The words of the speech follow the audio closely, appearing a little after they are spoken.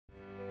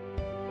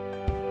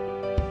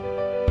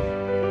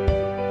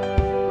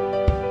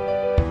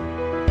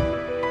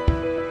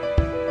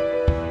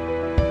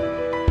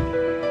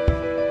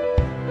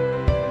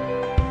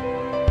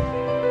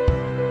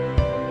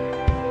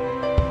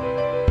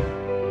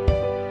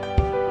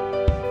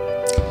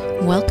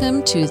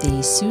Welcome to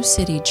the Sioux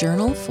City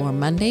Journal for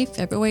Monday,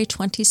 February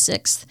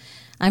 26th.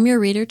 I'm your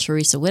reader,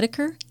 Teresa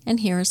Whitaker, and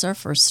here is our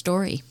first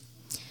story.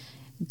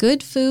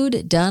 Good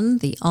food done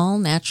the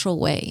all-natural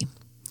way.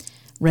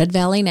 Red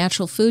Valley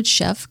Natural Foods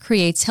chef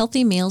creates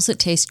healthy meals that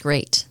taste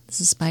great.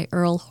 This is by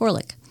Earl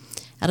Horlick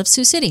out of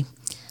Sioux City.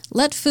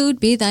 Let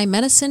food be thy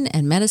medicine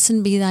and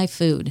medicine be thy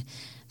food.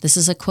 This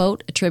is a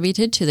quote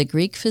attributed to the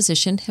Greek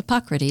physician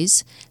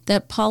Hippocrates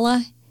that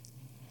Paula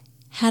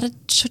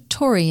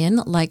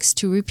Hatchatorian likes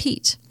to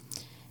repeat.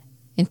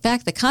 In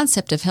fact, the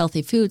concept of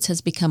healthy foods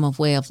has become a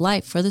way of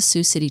life for the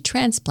Sioux City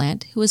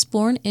transplant who was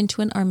born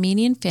into an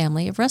Armenian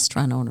family of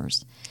restaurant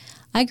owners.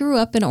 I grew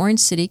up in Orange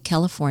City,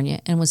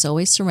 California, and was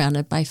always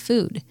surrounded by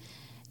food,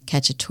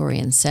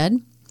 Hatchatorian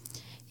said.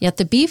 Yet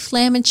the beef,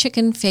 lamb, and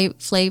chicken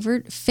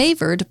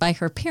favored by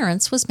her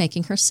parents was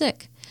making her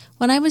sick.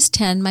 When I was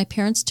 10, my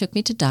parents took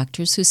me to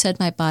doctors who said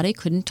my body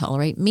couldn't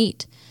tolerate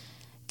meat.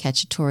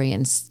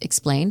 Hatchatorian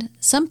explained,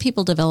 some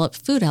people develop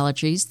food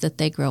allergies that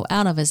they grow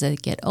out of as they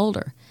get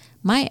older.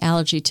 My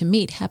allergy to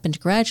meat happened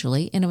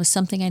gradually, and it was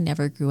something I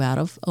never grew out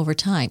of over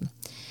time.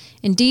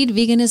 Indeed,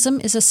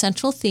 veganism is a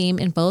central theme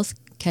in both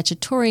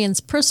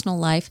Hatchatorian's personal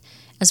life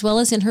as well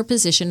as in her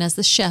position as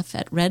the chef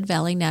at Red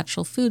Valley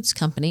Natural Foods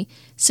Company,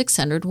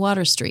 600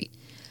 Water Street.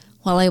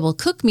 While I will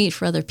cook meat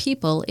for other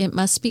people, it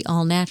must be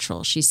all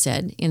natural, she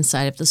said,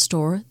 inside of the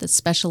store that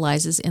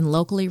specializes in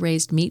locally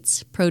raised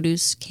meats,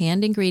 produce,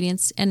 canned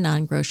ingredients, and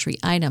non-grocery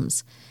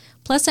items.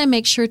 Plus, I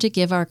make sure to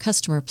give our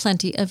customer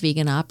plenty of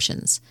vegan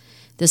options.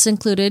 This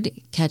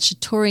included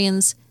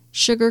Hatchatorian's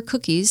sugar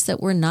cookies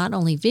that were not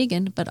only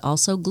vegan, but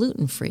also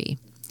gluten-free.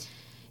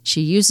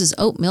 She uses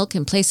oat milk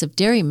in place of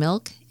dairy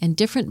milk and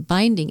different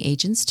binding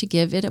agents to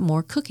give it a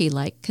more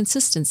cookie-like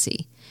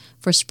consistency.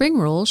 For spring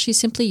rolls, she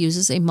simply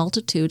uses a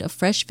multitude of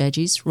fresh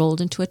veggies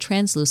rolled into a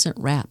translucent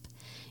wrap.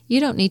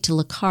 You don't need to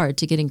look hard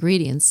to get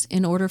ingredients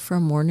in order for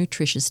a more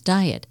nutritious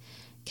diet,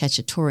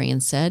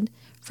 Hatchatorian said.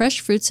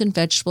 Fresh fruits and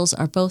vegetables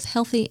are both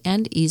healthy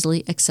and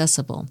easily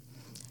accessible.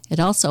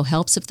 It also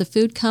helps if the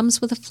food comes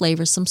with a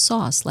flavorsome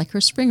sauce like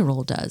her spring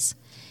roll does.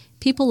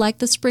 People like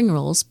the spring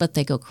rolls, but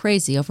they go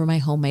crazy over my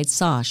homemade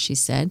sauce, she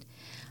said.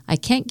 I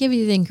can't give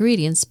you the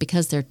ingredients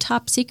because they're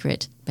top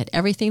secret, but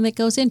everything that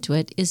goes into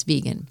it is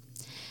vegan.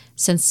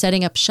 Since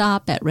setting up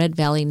shop at Red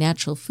Valley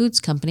Natural Foods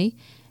Company,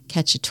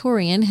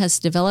 Hatchatorian has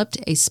developed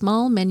a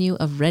small menu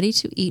of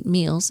ready-to-eat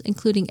meals,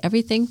 including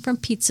everything from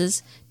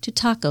pizzas to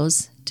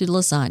tacos to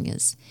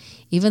lasagnas.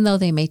 Even though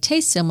they may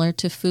taste similar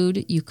to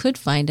food you could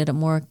find at a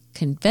more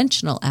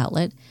conventional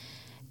outlet,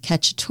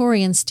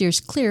 Hatchatorian steers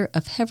clear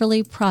of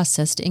heavily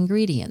processed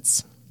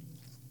ingredients.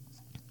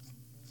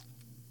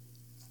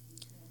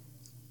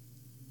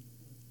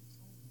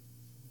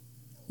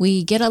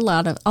 We get a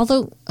lot of,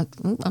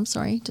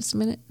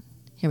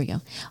 Here we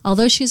go.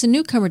 Although she's a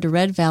newcomer to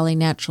Red Valley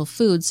Natural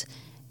Foods,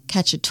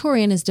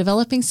 Hatchatorian is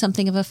developing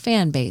something of a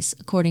fan base,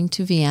 according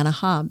to Vienna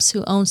Hobbs,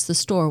 who owns the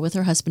store with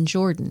her husband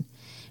Jordan.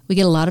 We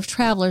get a lot of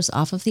travelers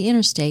off of the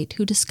interstate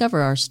who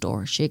discover our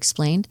store, she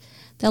explained.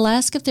 They'll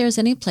ask if there's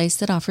any place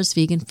that offers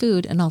vegan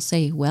food, and I'll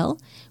say, well,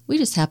 we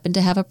just happen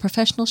to have a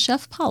professional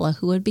chef, Paula,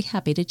 who would be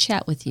happy to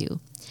chat with you.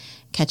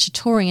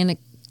 Hatchatorian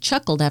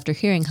chuckled after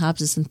hearing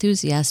Hobbs'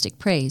 enthusiastic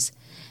praise.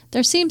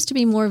 There seems to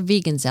be more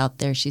vegans out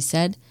there, she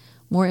said.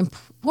 More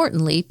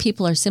importantly,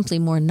 people are simply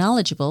more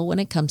knowledgeable when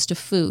it comes to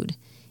food.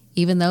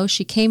 Even though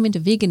she came into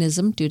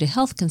veganism due to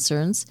health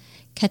concerns,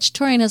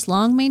 Hatchatorian has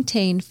long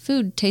maintained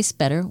food tastes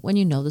better when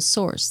you know the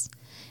source.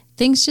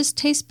 Things just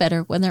taste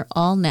better when they're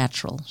all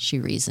natural, she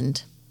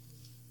reasoned.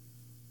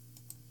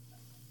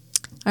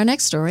 Our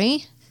next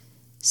story,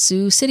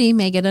 Sioux City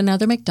may get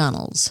another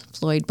McDonald's.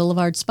 Floyd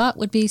Boulevard spot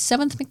would be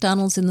 7th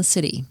McDonald's in the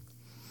city.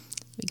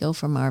 We go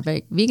from our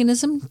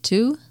veganism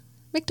to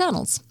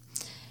McDonald's.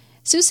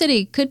 Sioux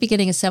City could be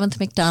getting a 7th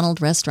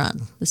McDonald's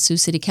restaurant. The Sioux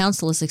City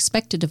Council is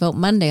expected to vote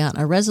Monday on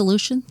a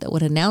resolution that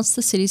would announce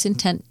the city's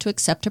intent to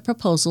accept a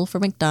proposal for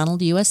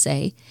McDonald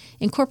USA,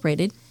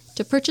 Incorporated,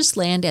 to purchase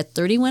land at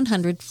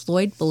 3100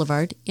 Floyd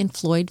Boulevard in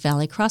Floyd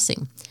Valley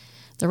Crossing.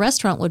 The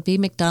restaurant would be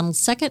McDonald's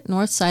second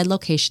north side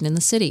location in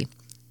the city.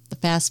 The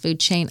fast food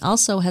chain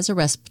also has a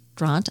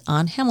restaurant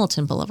on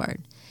Hamilton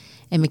Boulevard.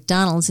 A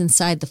McDonald's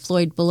inside the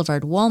Floyd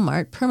Boulevard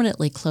Walmart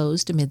permanently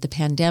closed amid the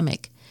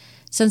pandemic.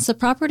 Since the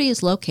property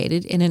is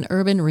located in an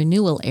urban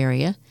renewal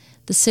area,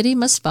 the city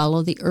must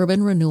follow the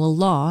urban renewal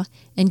law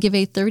and give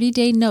a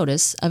 30-day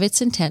notice of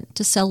its intent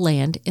to sell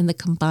land in the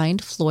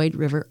combined Floyd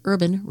River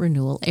urban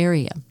renewal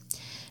area.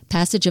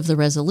 Passage of the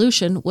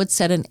resolution would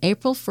set an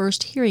April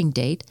 1st hearing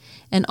date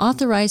and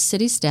authorize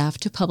city staff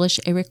to publish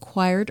a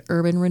required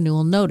urban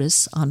renewal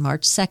notice on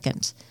March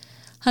 2nd.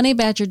 Honey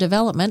Badger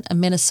Development, a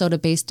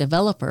Minnesota-based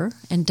developer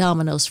and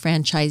Domino's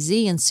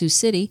franchisee in Sioux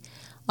City,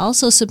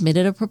 also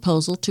submitted a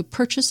proposal to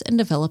purchase and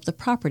develop the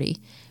property,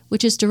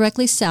 which is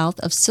directly south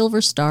of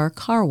Silver Star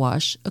Car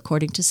Wash,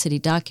 according to city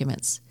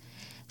documents.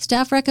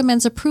 Staff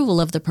recommends approval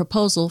of the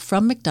proposal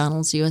from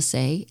McDonald's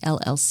USA,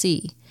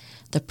 LLC.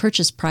 The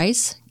purchase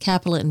price,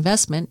 capital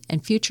investment,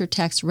 and future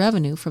tax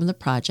revenue from the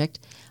project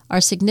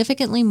are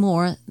significantly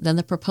more than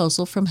the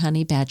proposal from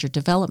Honey Badger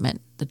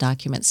Development, the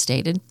document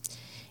stated.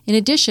 In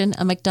addition,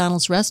 a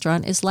McDonald's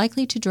restaurant is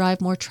likely to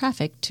drive more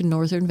traffic to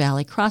Northern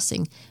Valley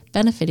Crossing,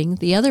 benefiting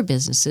the other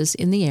businesses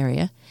in the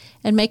area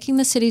and making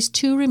the city's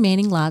 2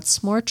 remaining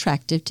lots more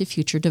attractive to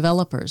future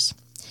developers.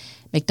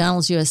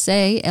 McDonald's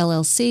USA,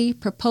 LLC,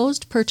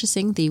 proposed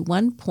purchasing the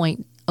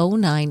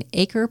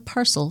 1.09-acre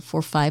parcel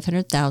for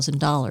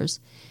 $500,000,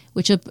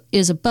 which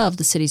is above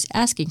the city's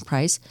asking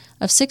price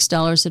of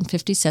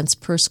 $6.50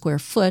 per square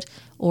foot,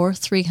 or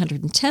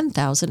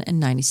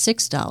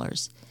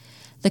 $310,096.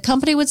 The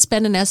company would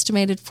spend an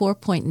estimated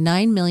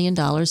 $4.9 million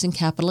in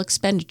capital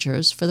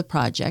expenditures for the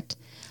project,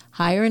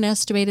 hire an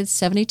estimated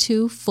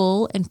 72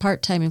 full and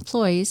part-time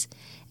employees,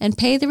 and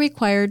pay the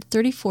required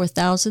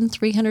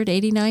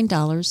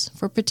 $34,389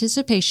 for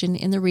participation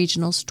in the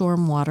regional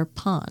stormwater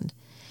pond.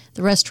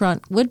 The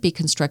restaurant would be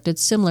constructed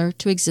similar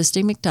to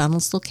existing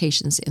McDonald's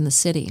locations in the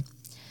city.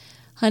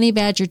 Honey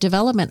Badger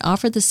Development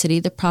offered the city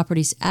the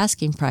property's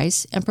asking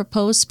price and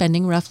proposed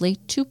spending roughly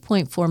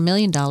 $2.4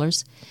 million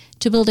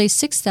to build a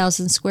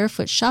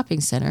 6,000-square-foot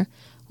shopping center,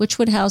 which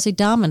would house a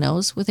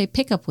Domino's with a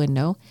pickup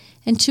window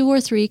and 2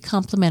 or 3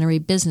 complementary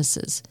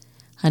businesses.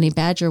 Honey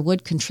Badger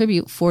would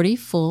contribute 40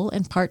 full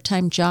and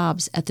part-time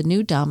jobs at the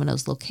new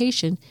Domino's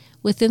location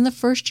within the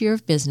first year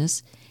of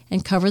business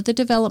and cover the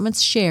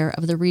development's share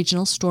of the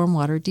regional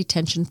stormwater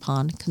detention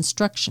pond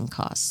construction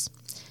costs.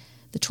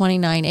 The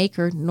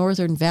 29-acre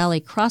Northern Valley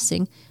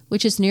Crossing,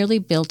 which is nearly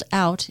built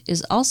out,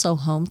 is also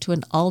home to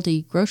an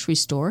Aldi grocery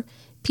store,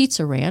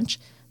 pizza ranch,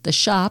 the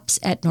shops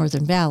at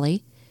Northern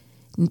Valley,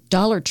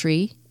 Dollar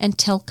Tree, and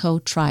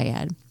Telco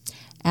Triad.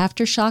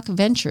 Aftershock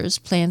Ventures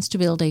plans to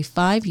build a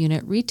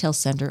 5-unit retail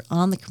center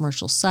on the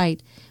commercial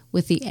site,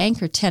 with the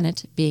anchor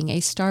tenant being a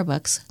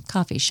Starbucks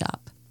coffee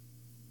shop.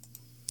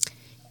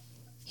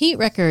 Heat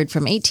record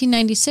from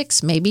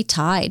 1896 may be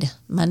tied.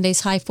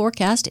 Monday's high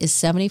forecast is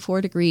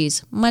 74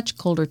 degrees, much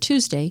colder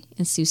Tuesday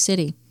in Sioux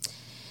City.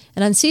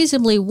 An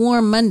unseasonably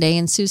warm Monday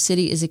in Sioux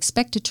City is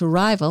expected to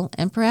rival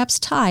and perhaps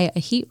tie a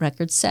heat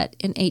record set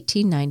in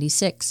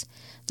 1896.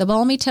 The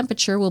balmy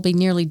temperature will be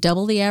nearly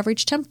double the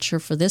average temperature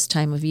for this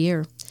time of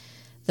year.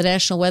 The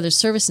National Weather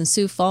Service in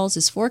Sioux Falls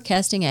is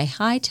forecasting a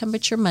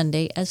high-temperature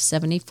Monday of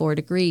 74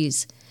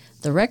 degrees.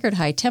 The record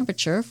high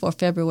temperature for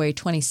February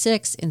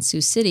 26 in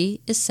Sioux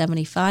City is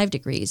 75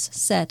 degrees,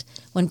 set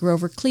when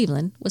Grover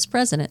Cleveland was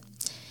president.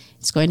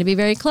 It's going to be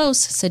very close,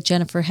 said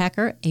Jennifer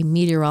Hacker, a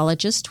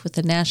meteorologist with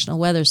the National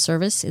Weather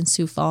Service in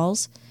Sioux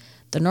Falls.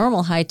 The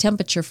normal high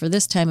temperature for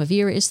this time of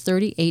year is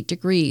 38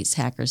 degrees,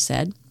 Hacker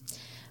said.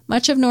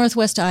 Much of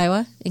northwest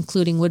Iowa,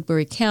 including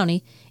Woodbury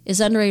County,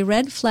 is under a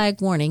red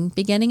flag warning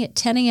beginning at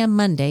 10 a.m.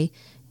 Monday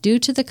due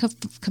to the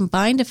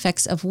combined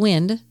effects of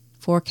wind.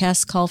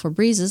 Forecasts call for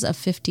breezes of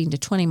 15 to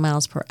 20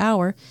 miles per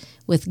hour,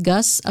 with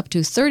gusts up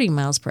to 30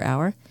 miles per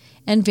hour,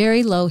 and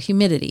very low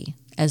humidity,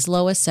 as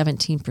low as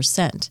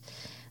 17%.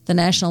 The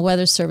National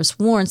Weather Service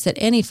warns that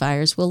any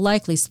fires will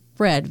likely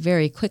spread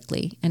very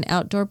quickly, and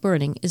outdoor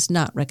burning is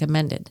not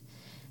recommended.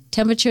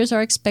 Temperatures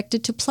are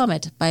expected to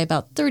plummet by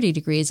about 30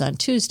 degrees on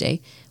Tuesday,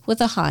 with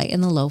a high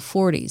in the low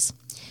 40s.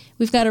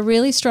 We've got a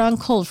really strong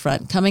cold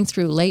front coming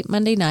through late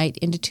Monday night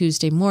into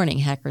Tuesday morning,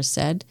 Hacker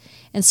said,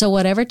 and so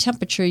whatever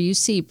temperature you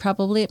see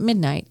probably at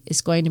midnight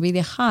is going to be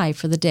the high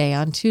for the day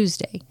on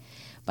Tuesday.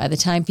 By the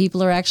time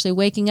people are actually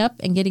waking up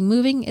and getting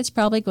moving, it's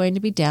probably going to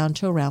be down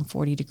to around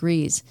 40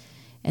 degrees.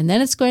 And then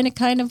it's going to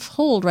kind of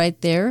hold right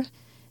there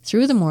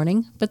through the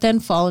morning, but then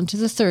fall into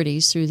the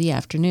 30s through the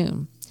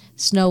afternoon.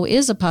 Snow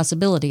is a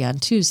possibility on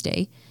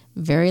Tuesday.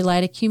 Very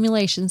light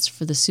accumulations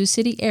for the Sioux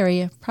City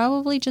area,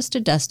 probably just a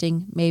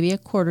dusting, maybe a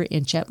quarter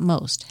inch at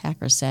most,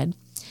 Hacker said.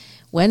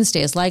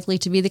 Wednesday is likely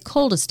to be the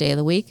coldest day of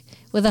the week,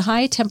 with a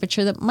high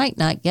temperature that might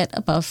not get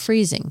above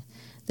freezing.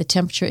 The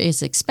temperature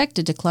is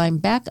expected to climb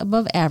back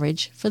above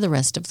average for the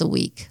rest of the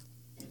week.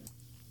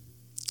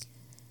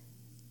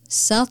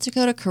 South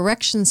Dakota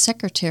Corrections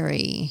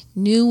Secretary.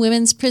 New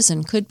women's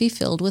prison could be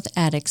filled with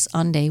addicts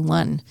on day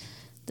 1.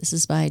 This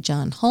is by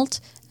John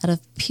Holt out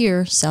of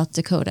Pierre, South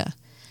Dakota.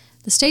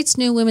 The state's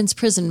new women's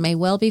prison may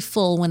well be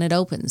full when it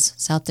opens,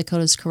 South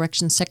Dakota's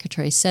Corrections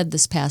Secretary said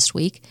this past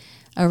week,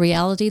 a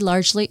reality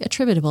largely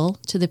attributable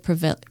to the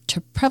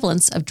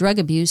prevalence of drug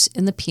abuse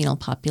in the penal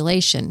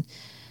population.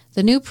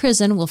 The new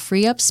prison will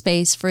free up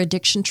space for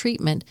addiction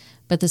treatment,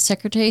 but the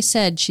secretary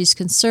said she's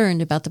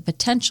concerned about the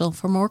potential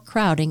for more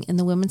crowding in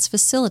the women's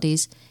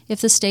facilities if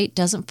the state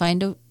doesn't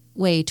find a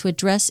way to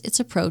address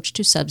its approach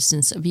to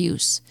substance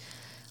abuse.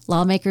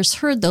 Lawmakers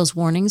heard those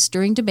warnings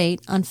during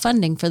debate on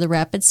funding for the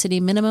Rapid City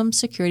Minimum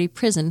Security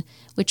Prison,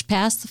 which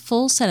passed the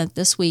full Senate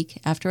this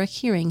week after a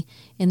hearing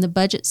in the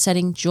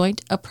Budget-Setting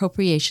Joint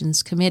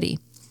Appropriations Committee.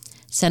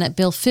 Senate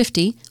Bill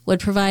 50 would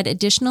provide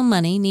additional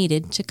money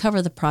needed to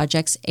cover the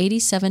project's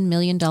 $87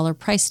 million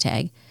price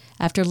tag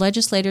after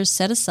legislators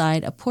set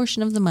aside a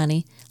portion of the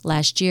money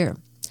last year.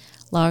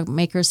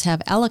 Lawmakers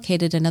have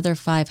allocated another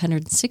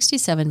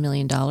 $567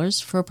 million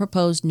for a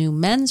proposed new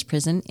men's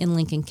prison in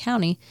Lincoln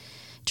County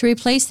to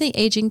replace the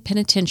aging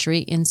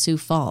penitentiary in Sioux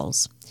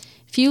Falls.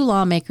 few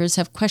lawmakers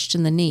have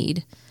questioned the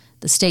need.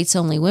 The state's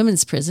only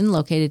women's prison,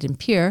 located in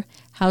Pierre,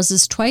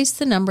 houses twice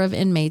the number of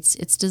inmates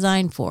it's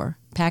designed for,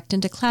 packed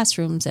into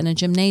classrooms and a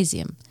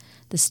gymnasium.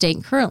 The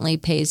state currently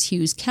pays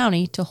Hughes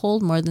County to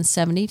hold more than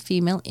 70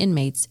 female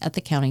inmates at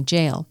the county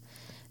jail.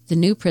 The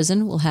new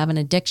prison will have an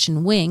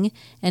addiction wing,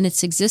 and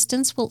its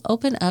existence will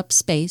open up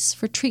space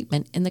for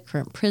treatment in the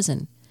current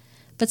prison.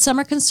 But some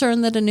are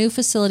concerned that a new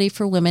facility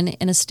for women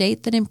in a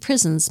state that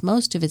imprisons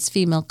most of its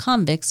female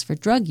convicts for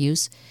drug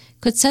use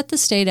could set the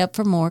state up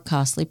for more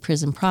costly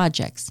prison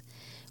projects.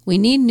 We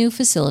need new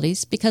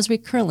facilities because we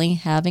currently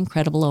have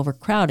incredible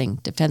overcrowding,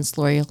 defense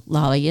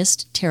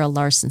lobbyist Tara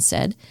Larson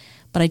said.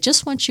 But I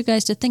just want you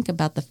guys to think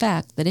about the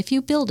fact that if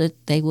you build it,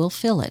 they will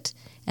fill it,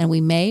 and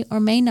we may or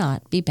may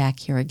not be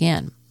back here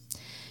again.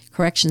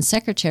 Corrections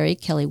Secretary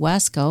Kelly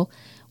Wasco,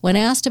 when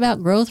asked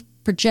about growth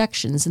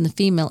projections in the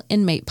female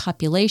inmate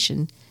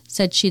population,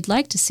 said she'd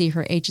like to see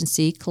her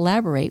agency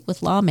collaborate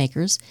with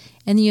lawmakers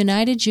and the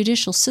United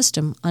Judicial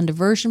System on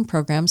diversion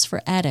programs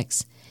for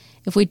addicts.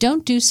 If we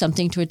don't do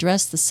something to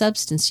address the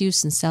substance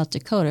use in South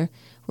Dakota,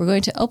 we're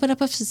going to open up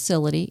a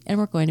facility and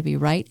we're going to be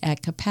right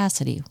at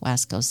capacity,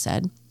 Wasco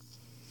said.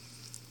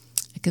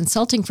 A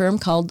consulting firm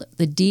called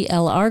the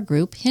DLR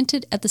Group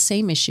hinted at the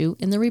same issue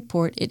in the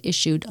report it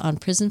issued on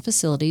prison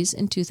facilities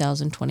in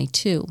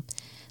 2022.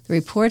 The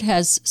report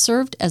has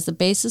served as the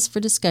basis for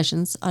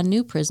discussions on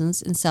new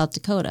prisons in South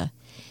Dakota,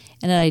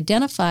 and it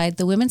identified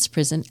the women's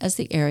prison as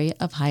the area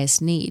of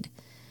highest need.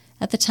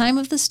 At the time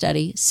of the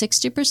study,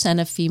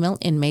 60% of female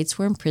inmates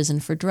were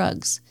imprisoned for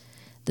drugs.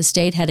 The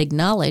state had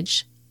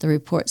acknowledged, the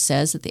report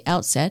says at the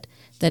outset,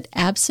 that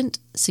absent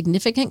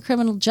significant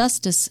criminal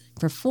justice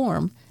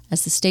reform,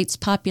 as the state's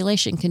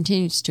population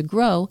continues to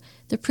grow,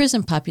 the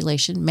prison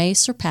population may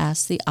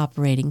surpass the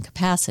operating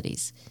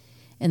capacities.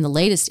 In the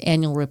latest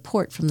annual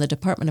report from the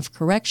Department of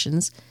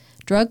Corrections,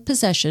 drug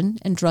possession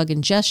and drug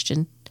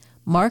ingestion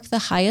mark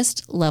the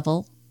highest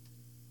level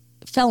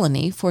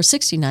felony for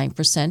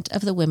 69%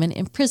 of the women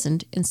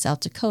imprisoned in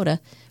South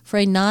Dakota for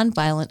a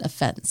nonviolent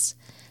offense.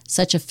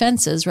 Such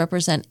offenses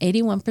represent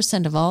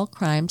 81% of all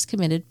crimes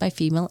committed by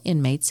female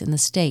inmates in the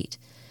state.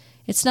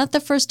 It's not the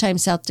first time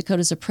South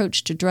Dakota's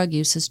approach to drug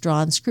use has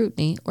drawn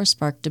scrutiny or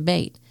sparked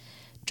debate.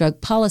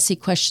 Drug policy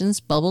questions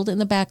bubbled in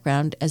the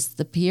background as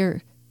the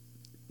Pierre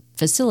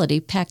facility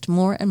packed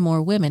more and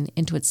more women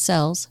into its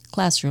cells,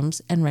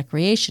 classrooms, and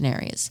recreation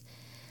areas.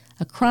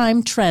 A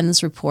crime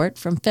trends report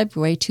from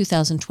February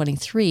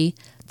 2023,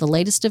 the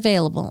latest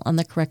available on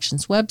the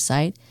corrections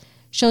website,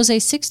 shows a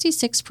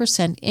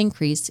 66%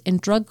 increase in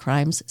drug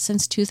crimes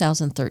since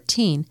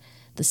 2013,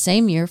 the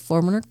same year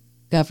former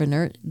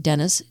Governor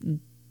Dennis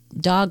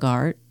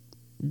Daugaard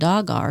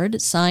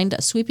signed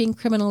a sweeping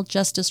criminal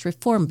justice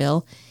reform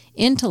bill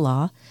into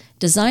law,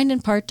 designed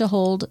in part to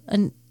hold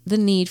the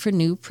need for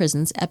new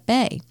prisons at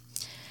bay.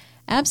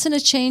 Absent a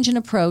change in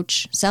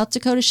approach, South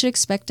Dakota should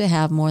expect to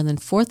have more than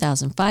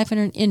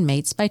 4,500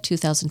 inmates by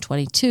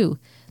 2022,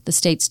 the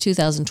state's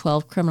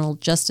 2012 Criminal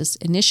Justice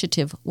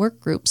Initiative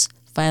Work Group's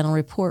final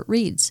report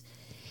reads.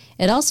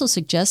 It also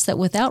suggests that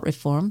without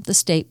reform, the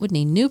state would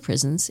need new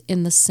prisons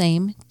in the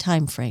same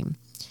time frame.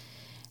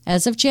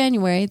 As of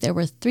January, there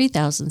were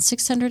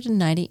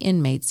 3,690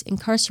 inmates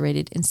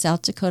incarcerated in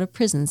South Dakota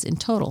prisons in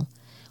total,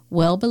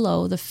 well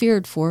below the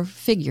feared-for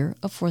figure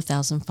of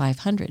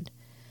 4,500.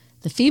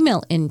 The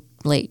female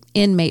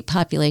inmate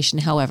population,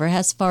 however,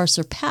 has far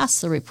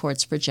surpassed the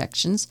report's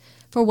projections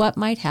for what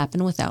might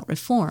happen without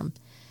reform.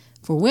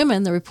 For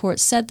women, the report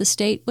said the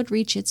state would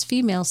reach its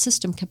female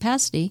system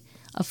capacity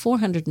of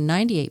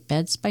 498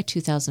 beds by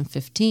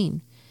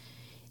 2015.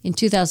 In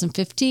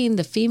 2015,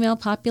 the female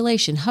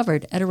population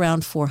hovered at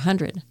around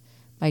 400.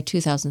 By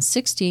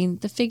 2016,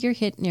 the figure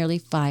hit nearly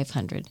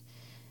 500.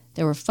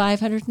 There were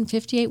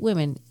 558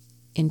 women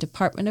in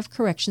Department of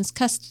Corrections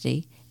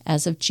custody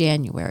as of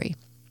January.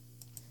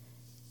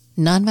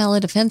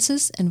 Nonviolent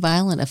offenses and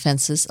violent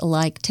offenses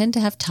alike tend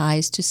to have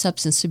ties to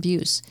substance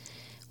abuse.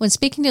 When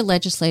speaking to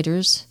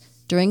legislators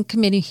during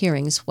committee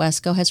hearings,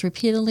 Wasco has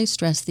repeatedly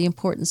stressed the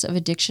importance of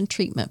addiction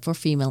treatment for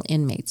female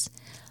inmates.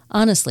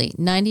 Honestly,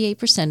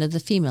 98% of the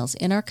females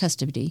in our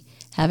custody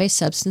have a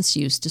substance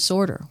use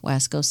disorder,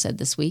 Wasco said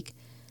this week.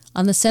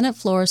 On the Senate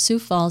floor, Sioux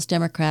Falls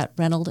Democrat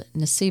Reynold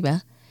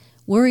Nasiba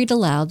worried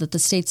aloud that the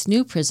state's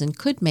new prison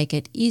could make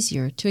it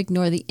easier to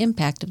ignore the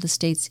impact of the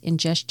state's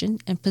ingestion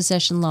and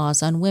possession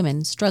laws on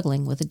women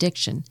struggling with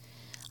addiction.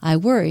 I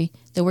worry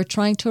that we're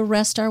trying to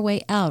arrest our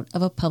way out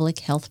of a public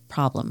health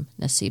problem,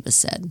 Nasiba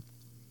said.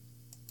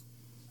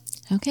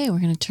 Okay, we're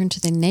going to turn to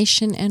the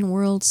Nation and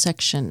World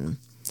section.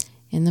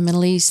 In the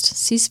Middle East,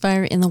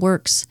 ceasefire in the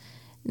works.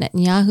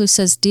 Netanyahu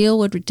says deal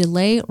would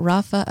delay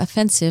Rafah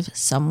offensive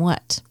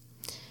somewhat.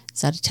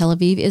 It's out of Tel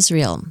Aviv,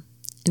 Israel.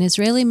 An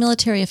Israeli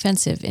military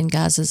offensive in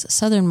Gaza's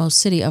southernmost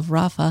city of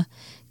Rafah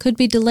could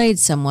be delayed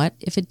somewhat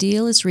if a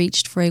deal is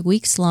reached for a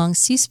weeks-long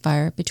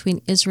ceasefire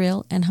between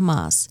Israel and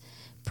Hamas,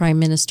 Prime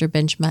Minister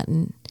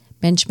Benjamin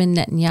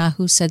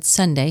Netanyahu said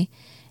Sunday,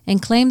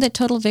 and claimed that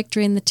total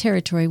victory in the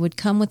territory would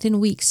come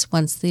within weeks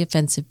once the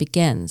offensive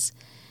begins.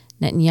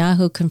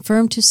 Netanyahu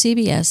confirmed to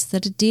CBS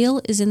that a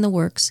deal is in the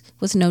works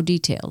with no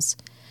details.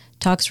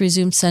 Talks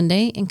resumed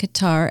Sunday in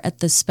Qatar at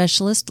the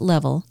specialist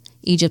level,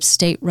 Egypt's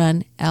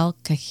state-run Al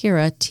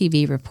Qahira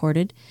TV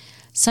reported,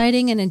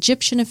 citing an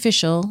Egyptian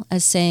official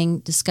as saying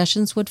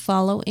discussions would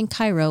follow in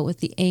Cairo with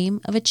the aim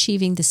of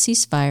achieving the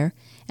ceasefire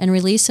and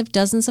release of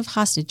dozens of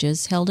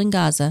hostages held in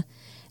Gaza,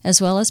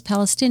 as well as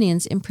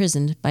Palestinians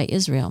imprisoned by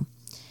Israel.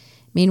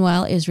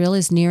 Meanwhile, Israel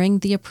is nearing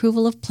the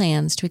approval of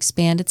plans to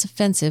expand its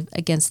offensive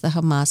against the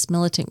Hamas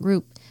militant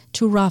group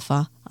to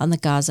Rafah on the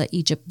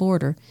Gaza-Egypt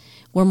border,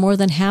 where more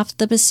than half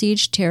the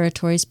besieged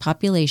territory's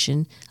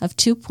population of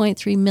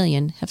 2.3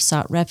 million have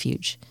sought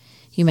refuge.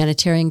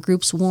 Humanitarian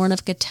groups warn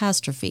of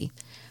catastrophe.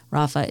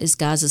 Rafah is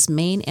Gaza's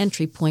main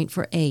entry point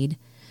for aid.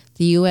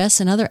 The U.S.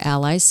 and other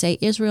allies say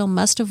Israel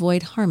must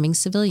avoid harming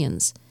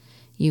civilians.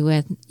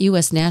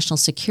 U.S. National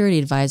Security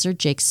Advisor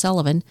Jake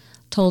Sullivan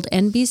told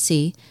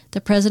NBC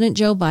that President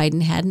Joe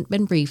Biden hadn't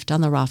been briefed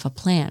on the Rafah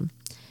plan.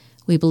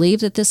 We believe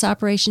that this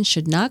operation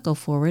should not go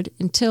forward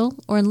until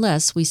or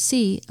unless we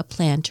see a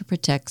plan to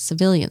protect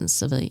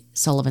civilians,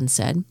 Sullivan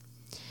said.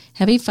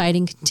 Heavy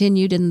fighting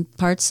continued in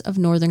parts of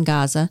northern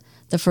Gaza,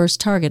 the first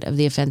target of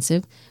the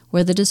offensive,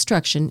 where the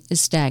destruction is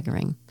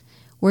staggering.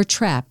 We're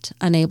trapped,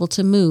 unable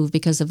to move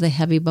because of the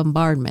heavy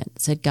bombardment,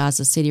 said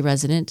Gaza City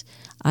resident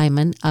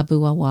Ayman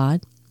Abu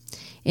Awad.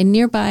 In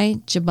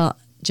nearby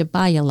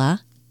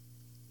Jabalia,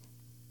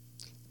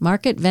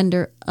 market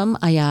vendor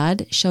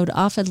Ayad showed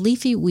off a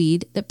leafy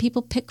weed that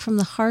people pick from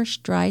the harsh,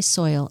 dry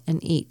soil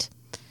and eat.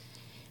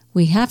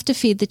 We have to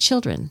feed the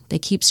children. They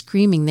keep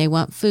screaming they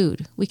want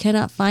food. We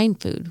cannot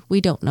find food. We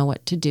don't know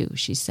what to do,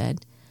 she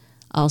said.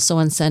 Also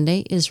on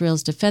Sunday,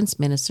 Israel's defense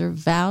minister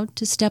vowed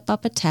to step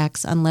up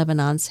attacks on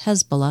Lebanon's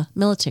Hezbollah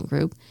militant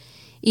group,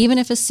 even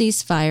if a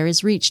ceasefire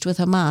is reached with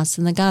Hamas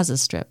in the Gaza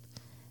Strip.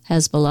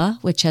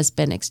 Hezbollah, which has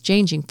been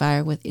exchanging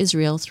fire with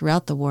Israel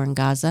throughout the war in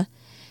Gaza,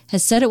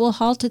 has said it will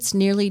halt its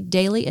nearly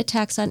daily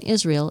attacks on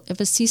Israel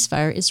if a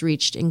ceasefire is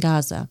reached in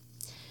Gaza.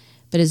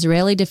 But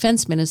Israeli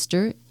Defense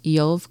Minister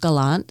Yoav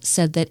Gallant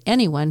said that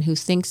anyone who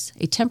thinks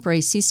a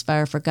temporary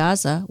ceasefire for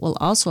Gaza will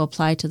also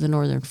apply to the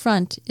Northern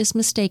Front is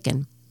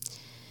mistaken.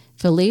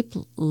 Philippe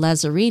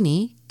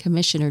Lazzarini,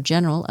 Commissioner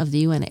General of the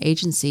UN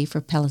Agency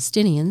for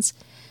Palestinians,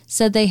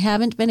 said they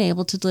haven't been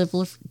able to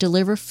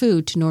deliver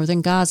food to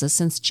northern Gaza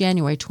since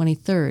January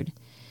 23rd.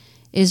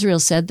 Israel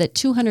said that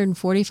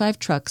 245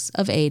 trucks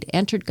of aid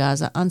entered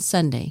Gaza on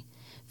Sunday,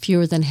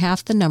 fewer than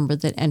half the number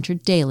that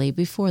entered daily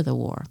before the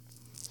war.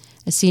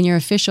 A senior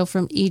official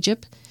from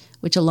Egypt,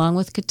 which along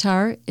with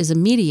Qatar is a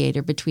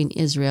mediator between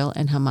Israel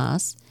and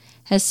Hamas,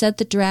 has said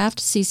the draft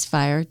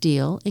ceasefire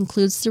deal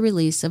includes the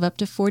release of up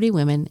to 40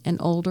 women and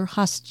older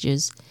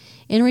hostages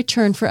in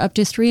return for up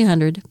to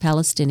 300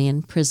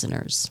 Palestinian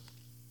prisoners.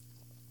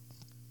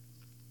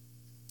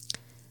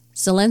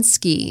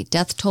 Zelensky,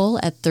 death toll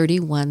at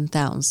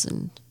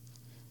 31,000.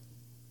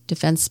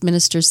 Defense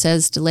minister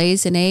says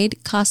delays in aid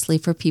costly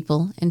for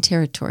people and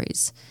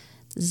territories.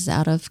 This is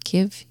out of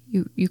Kyiv,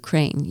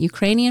 Ukraine.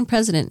 Ukrainian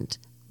President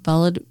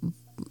Volodymyr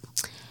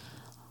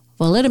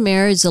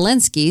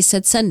Zelensky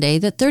said Sunday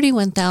that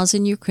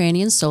 31,000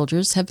 Ukrainian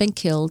soldiers have been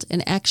killed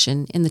in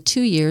action in the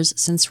 2 years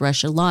since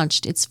Russia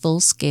launched its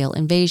full-scale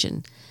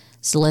invasion.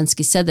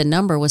 Zelensky said the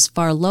number was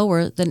far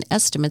lower than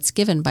estimates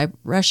given by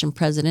Russian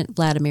President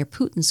Vladimir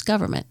Putin's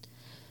government.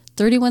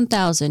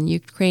 31,000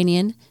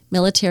 Ukrainian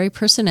military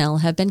personnel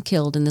have been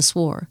killed in this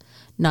war,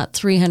 not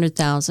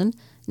 300,000,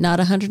 not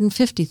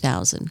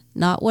 150,000,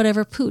 not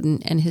whatever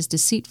Putin and his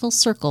deceitful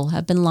circle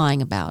have been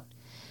lying about.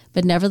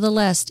 But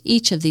nevertheless,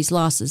 each of these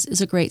losses is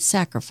a great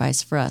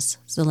sacrifice for us,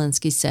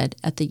 Zelensky said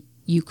at the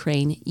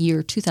Ukraine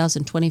Year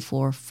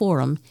 2024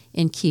 Forum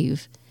in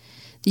Kyiv.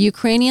 The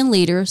Ukrainian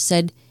leader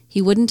said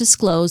he wouldn't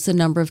disclose the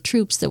number of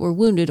troops that were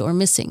wounded or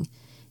missing.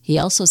 He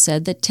also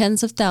said that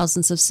tens of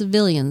thousands of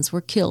civilians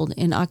were killed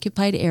in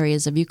occupied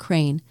areas of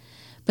Ukraine,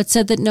 but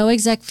said that no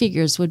exact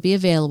figures would be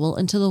available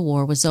until the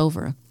war was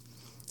over.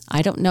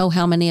 I don't know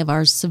how many of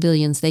our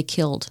civilians they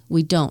killed.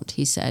 We don't,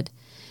 he said.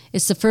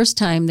 It's the first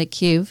time that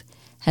Kyiv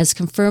has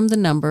confirmed the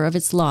number of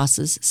its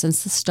losses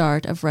since the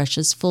start of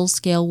Russia's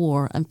full-scale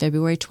war on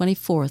February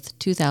 24,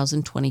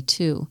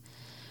 2022.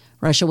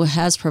 Russia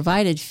has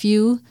provided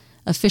few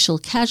official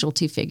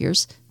casualty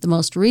figures. The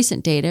most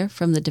recent data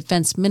from the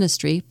Defense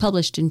Ministry,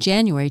 published in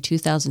January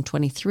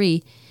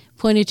 2023,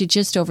 pointed to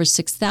just over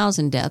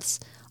 6,000 deaths,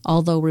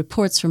 although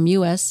reports from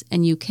U.S.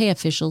 and U.K.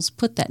 officials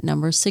put that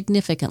number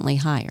significantly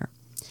higher.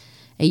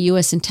 A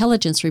U.S.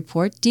 intelligence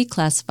report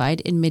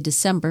declassified in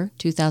mid-December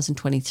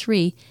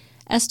 2023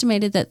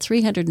 estimated that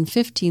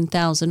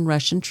 315,000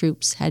 Russian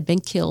troops had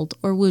been killed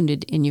or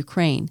wounded in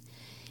Ukraine.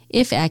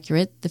 If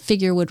accurate, the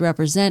figure would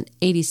represent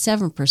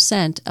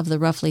 87% of the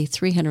roughly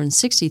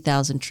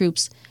 360,000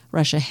 troops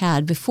Russia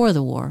had before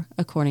the war,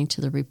 according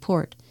to the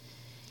report.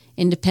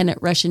 Independent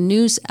Russian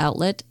news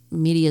outlet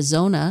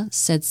Mediazona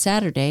said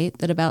Saturday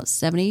that about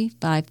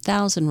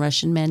 75,000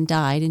 Russian men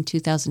died in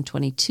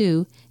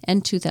 2022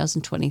 and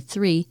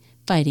 2023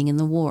 fighting in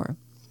the war.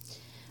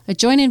 A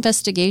joint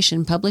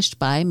investigation published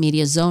by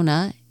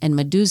Mediazona and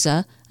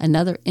Meduza,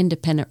 another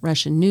independent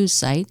Russian news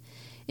site,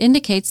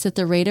 indicates that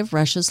the rate of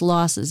Russia's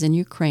losses in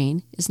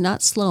Ukraine is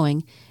not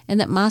slowing and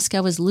that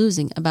Moscow is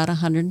losing about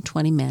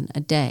 120 men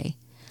a day.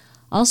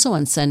 Also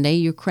on Sunday,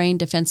 Ukraine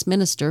Defense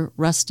Minister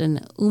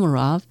Rustem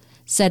Umerov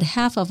said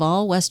half of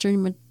all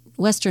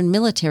Western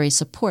military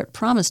support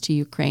promised to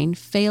Ukraine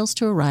fails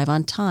to arrive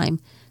on time,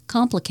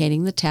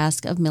 complicating the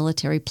task of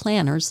military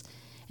planners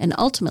and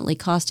ultimately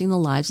costing the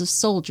lives of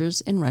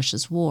soldiers in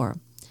Russia's war.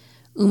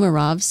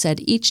 Umerov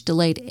said each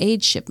delayed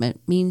aid shipment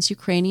means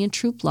Ukrainian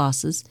troop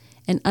losses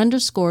and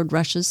underscored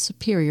Russia's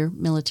superior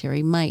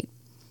military might.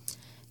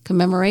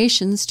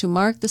 Commemorations to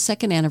mark the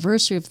second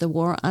anniversary of the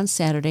war on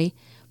Saturday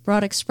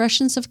brought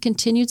expressions of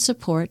continued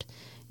support,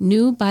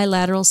 new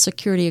bilateral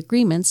security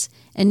agreements,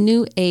 and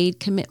new aid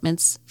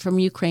commitments from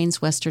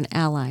Ukraine's Western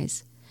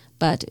allies.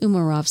 But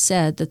Umerov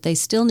said that they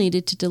still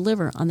needed to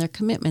deliver on their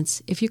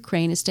commitments if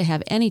Ukraine is to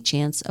have any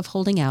chance of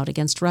holding out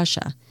against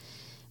Russia.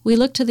 "We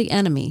look to the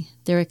enemy.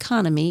 Their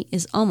economy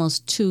is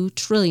almost $2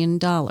 trillion,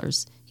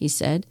 he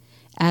said,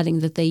 adding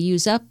that they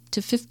use up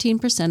to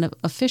 15% of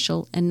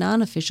official and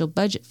non-official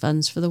budget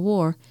funds for the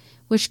war,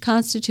 which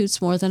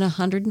constitutes more than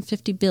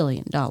 $150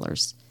 billion.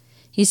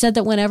 He said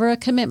that whenever a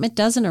commitment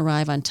doesn't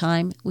arrive on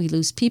time, we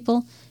lose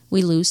people,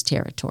 we lose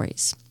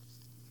territories.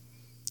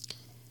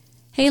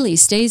 Haley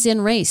stays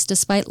in race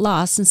despite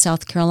loss in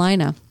South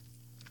Carolina.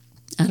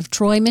 Out of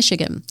Troy,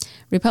 Michigan,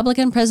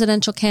 Republican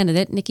presidential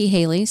candidate Nikki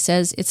Haley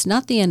says it's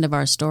not the end of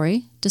our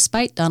story,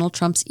 despite Donald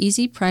Trump's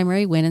easy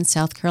primary win in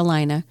South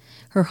Carolina,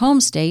 her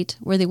home state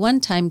where the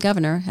one-time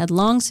governor had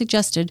long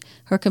suggested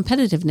her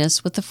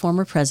competitiveness with the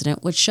former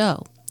president would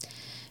show.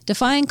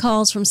 Defying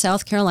calls from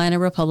South Carolina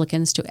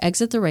Republicans to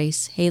exit the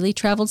race, Haley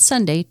traveled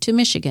Sunday to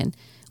Michigan,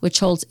 which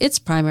holds its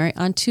primary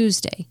on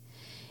Tuesday.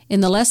 In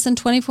the less than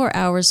 24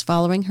 hours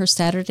following her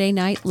Saturday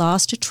night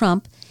loss to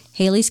Trump,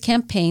 Haley's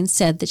campaign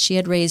said that she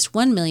had raised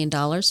 $1 million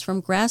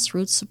from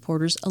grassroots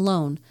supporters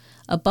alone,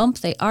 a bump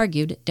they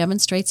argued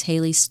demonstrates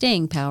Haley's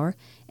staying power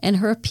and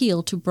her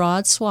appeal to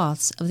broad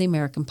swaths of the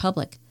American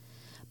public.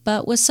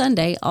 But with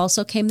Sunday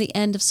also came the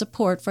end of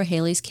support for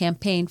Haley's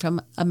campaign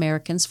from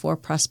Americans for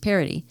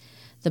Prosperity,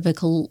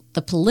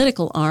 the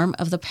political arm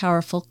of the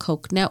powerful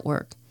Koch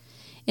network.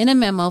 In a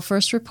memo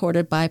first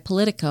reported by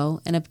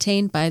Politico and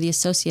obtained by the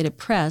Associated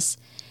Press,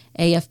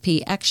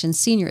 AFP Action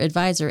Senior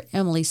Advisor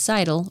Emily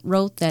Seidel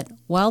wrote that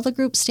while the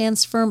group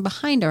stands firm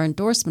behind our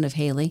endorsement of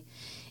Haley,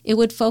 it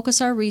would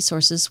focus our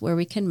resources where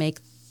we can make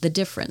the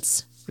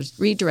difference,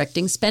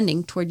 redirecting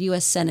spending toward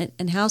U.S. Senate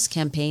and House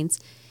campaigns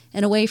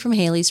and away from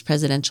Haley's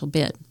presidential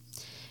bid.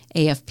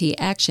 AFP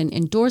Action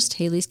endorsed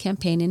Haley's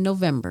campaign in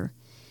November.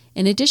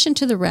 In addition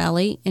to the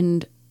rally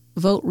in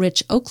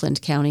vote-rich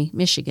Oakland County,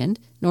 Michigan,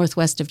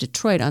 northwest of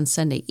Detroit on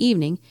Sunday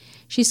evening,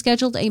 she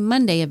scheduled a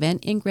Monday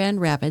event in Grand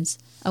Rapids,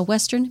 a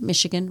western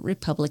Michigan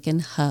Republican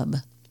hub.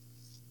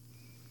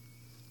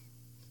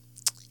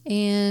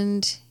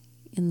 And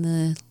in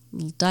the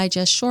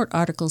digest short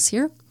articles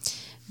here,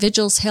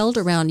 vigils held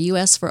around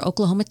U.S. for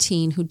Oklahoma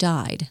teen who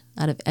died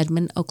out of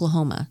Edmond,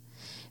 Oklahoma.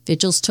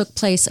 Vigils took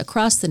place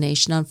across the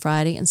nation on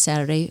Friday and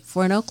Saturday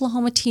for an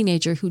Oklahoma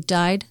teenager who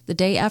died the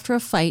day after a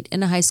fight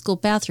in a high school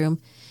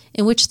bathroom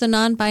in which the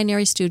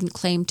non-binary student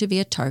claimed to be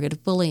a target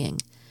of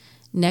bullying.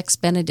 Next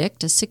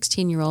Benedict, a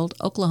 16-year-old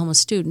Oklahoma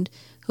student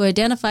who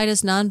identified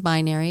as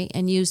non-binary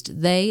and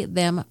used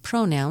they-them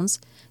pronouns,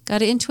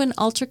 got into an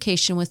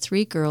altercation with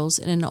 3 girls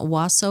in an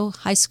Owasso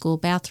high school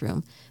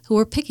bathroom who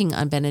were picking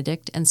on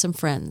Benedict and some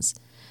friends.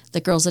 The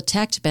girls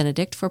attacked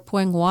Benedict for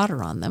pouring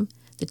water on them,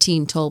 the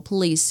teen told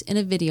police in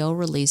a video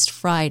released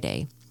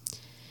Friday.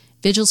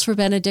 Vigils for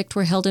Benedict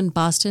were held in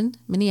Boston,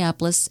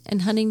 Minneapolis,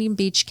 and Huntington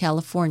Beach,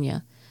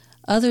 California.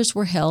 Others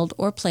were held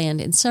or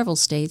planned in several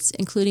states,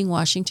 including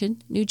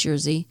Washington, New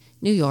Jersey,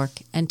 New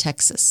York, and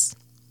Texas.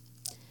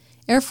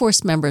 Air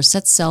Force member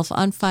sets self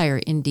on fire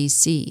in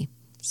D.C.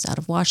 It's out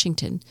of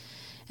Washington.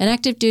 An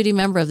active duty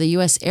member of the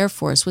U.S. Air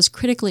Force was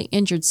critically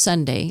injured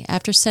Sunday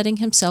after setting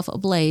himself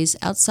ablaze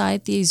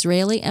outside the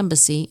Israeli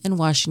embassy in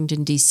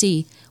Washington,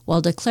 D.C.,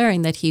 while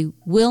declaring that he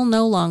will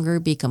no longer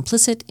be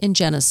complicit in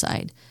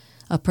genocide,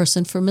 a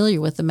person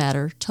familiar with the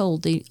matter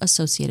told the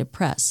Associated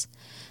Press.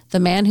 The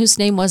man, whose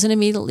name wasn't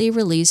immediately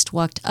released,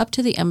 walked up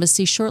to the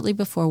embassy shortly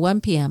before 1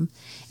 p.m.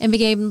 and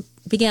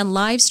began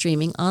live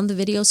streaming on the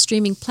video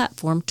streaming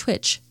platform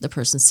Twitch, the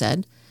person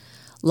said.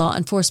 Law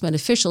enforcement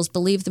officials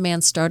believe the man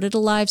started a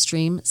live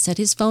stream, set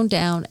his phone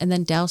down, and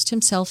then doused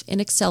himself in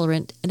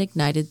accelerant and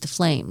ignited the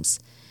flames.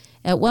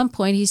 At one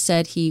point, he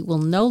said he will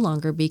no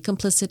longer be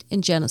complicit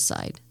in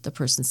genocide, the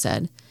person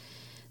said.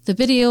 The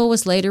video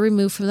was later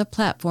removed from the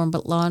platform,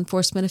 but law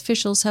enforcement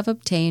officials have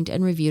obtained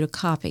and reviewed a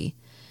copy.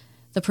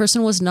 The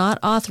person was not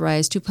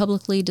authorized to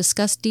publicly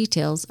discuss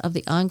details of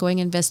the ongoing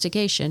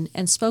investigation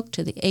and spoke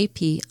to the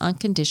AP on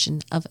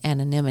condition of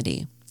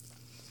anonymity.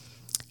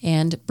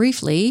 And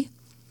briefly,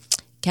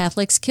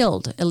 Catholics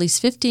killed. At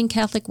least 15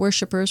 Catholic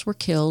worshippers were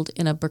killed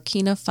in a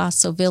Burkina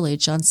Faso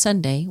village on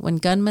Sunday when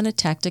gunmen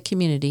attacked a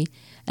community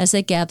as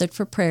they gathered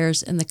for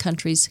prayers in the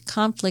country's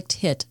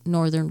conflict-hit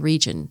northern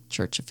region,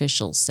 church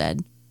officials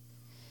said.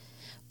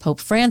 Pope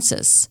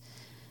Francis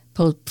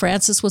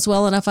was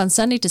well enough on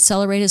Sunday to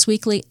celebrate his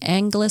weekly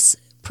Angelus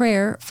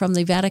prayer from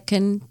the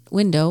Vatican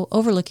window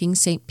overlooking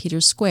St.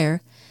 Peter's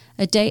Square,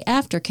 a day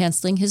after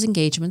canceling his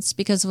engagements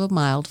because of a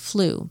mild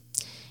flu.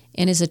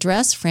 In his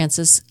address,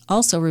 Francis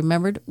also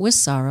remembered with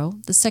sorrow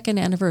the second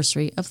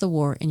anniversary of the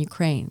war in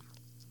Ukraine.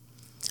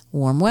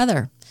 Warm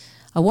weather.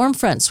 A warm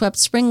front swept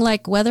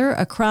spring-like weather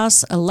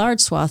across a large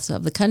swath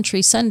of the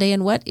country Sunday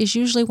in what is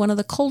usually one of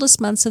the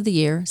coldest months of the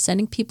year,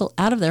 sending people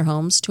out of their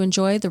homes to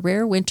enjoy the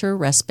rare winter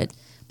respite,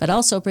 but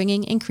also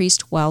bringing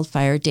increased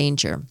wildfire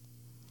danger.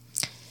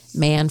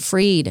 Man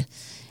freed.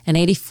 An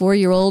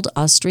 84-year-old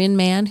Austrian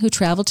man who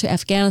traveled to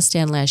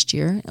Afghanistan last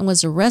year and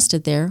was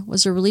arrested there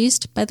was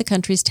released by the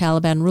country's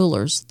Taliban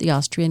rulers, the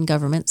Austrian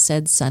government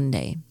said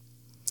Sunday.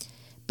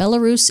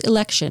 Belarus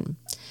election.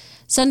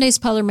 Sunday's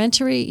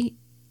parliamentary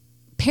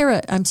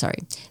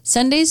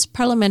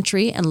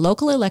and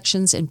local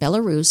elections in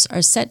Belarus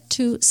are set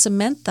to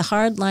cement the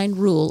hardline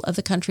rule of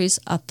the country's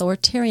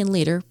authoritarian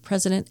leader,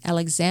 President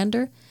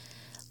Alexander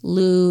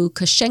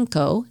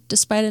Lukashenko,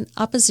 despite an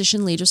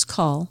opposition leader's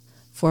call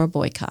for a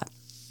boycott.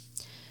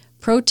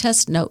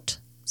 Protest note.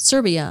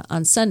 Serbia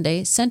on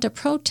Sunday sent a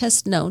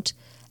protest note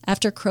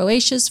after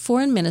Croatia's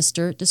foreign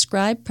minister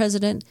described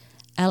President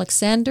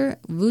Aleksandar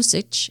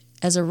Vučić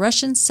as a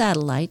Russian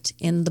satellite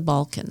in the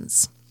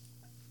Balkans.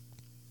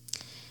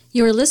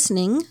 You are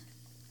listening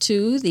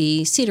to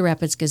the Cedar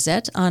Rapids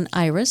Gazette on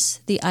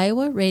IRIS, the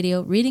Iowa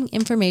Radio Reading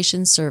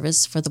Information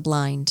Service for the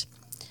Blind.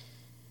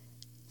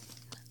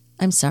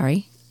 I'm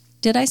sorry.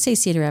 Did I say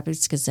Cedar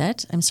Rapids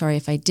Gazette? I'm sorry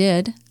if I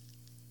did.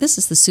 This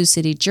is the Sioux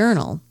City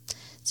Journal.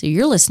 So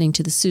you're listening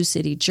to the Sioux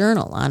City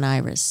Journal on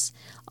IRIS.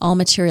 All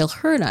material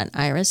heard on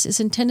IRIS is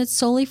intended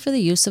solely for the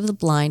use of the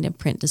blind and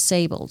print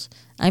disabled.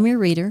 I'm your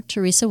reader,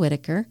 Teresa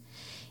Whitaker.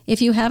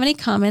 If you have any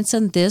comments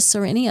on this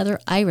or any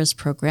other IRIS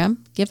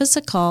program, give us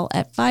a call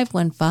at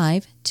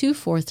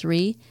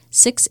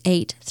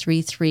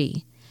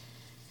 515-243-6833.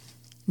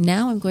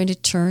 Now I'm going to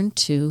turn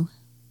to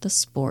the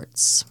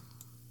sports.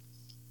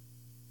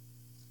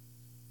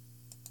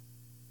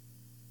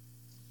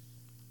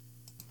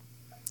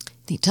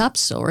 The top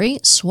story,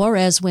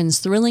 Suarez wins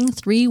thrilling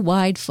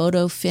 3-wide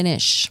photo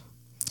finish.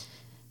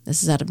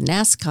 This is out of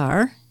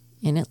NASCAR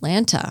in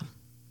Atlanta.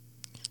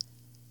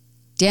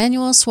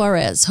 Daniel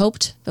Suarez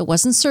hoped but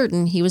wasn't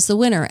certain he was the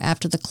winner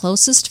after the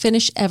closest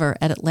finish ever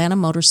at Atlanta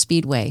Motor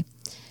Speedway.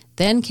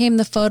 Then came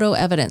the photo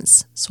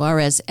evidence.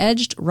 Suarez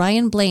edged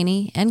Ryan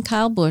Blaney and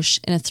Kyle Busch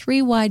in a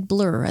 3-wide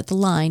blur at the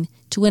line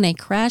to win a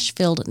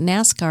crash-filled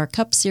NASCAR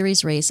Cup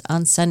Series race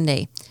on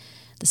Sunday.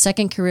 The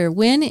second career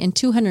win in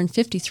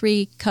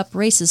 253 Cup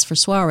races for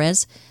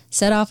Suarez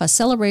set off a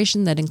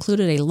celebration that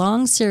included a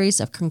long series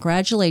of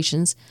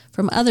congratulations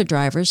from other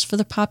drivers for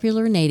the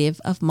popular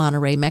native of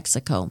Monterrey,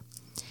 Mexico.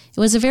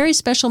 It was a very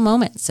special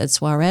moment, said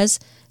Suarez,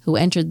 who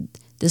entered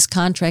this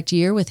contract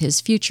year with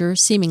his future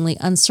seemingly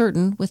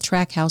uncertain with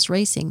Trackhouse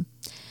Racing.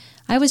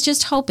 I was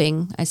just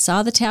hoping. I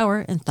saw the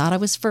tower and thought I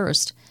was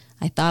first.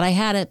 I thought I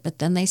had it, but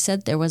then they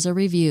said there was a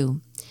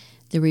review.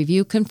 The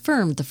review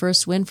confirmed the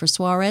first win for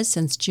Suarez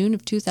since June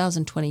of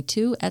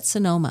 2022 at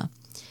Sonoma.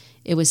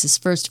 It was his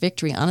first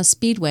victory on a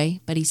speedway,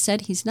 but he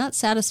said he's not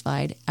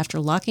satisfied after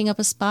locking up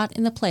a spot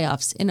in the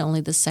playoffs in only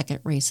the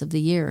second race of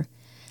the year.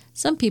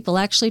 Some people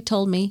actually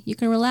told me, "You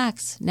can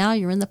relax. Now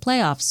you're in the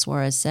playoffs,"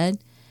 Suarez said.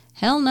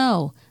 "Hell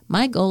no.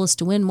 My goal is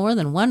to win more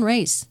than one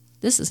race.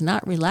 This is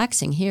not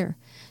relaxing here.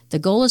 The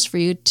goal is for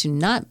you to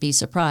not be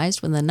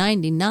surprised when the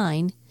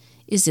 99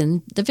 is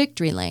in the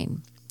victory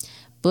lane."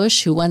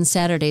 Busch, who won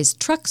Saturday's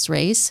trucks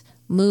race,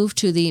 moved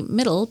to the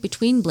middle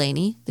between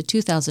Blaney, the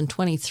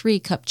 2023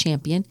 Cup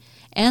champion,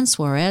 and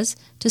Suarez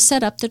to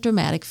set up the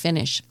dramatic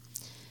finish.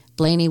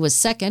 Blaney was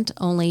second,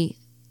 only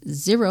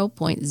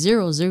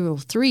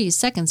 0.003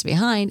 seconds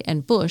behind,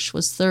 and Busch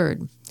was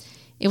third.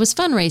 "It was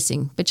fun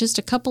racing, but just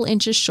a couple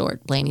inches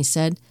short," Blaney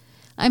said.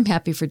 "I'm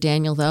happy for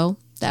Daniel, though.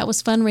 That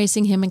was fun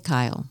racing him and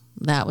Kyle.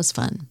 That was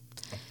fun."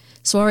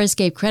 Suarez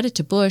gave credit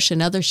to Busch,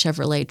 another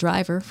Chevrolet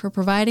driver, for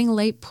providing a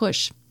late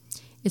push.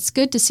 "It's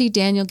good to see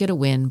Daniel get a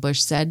win," Busch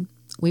said.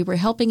 "We were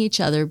helping each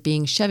other,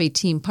 being Chevy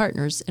team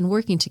partners and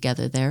working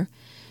together there.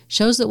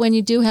 Shows that when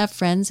you do have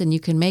friends and you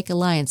can make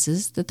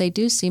alliances, that they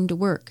do seem to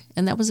work,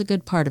 and that was a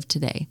good part of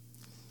today."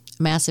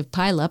 A massive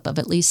pileup of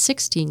at least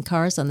 16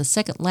 cars on the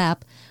second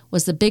lap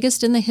was the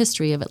biggest in the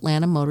history of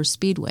Atlanta Motor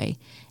Speedway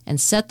and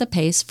set the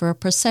pace for a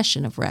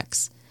procession of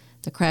wrecks.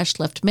 The crash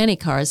left many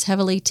cars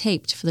heavily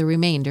taped for the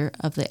remainder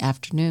of the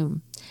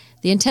afternoon.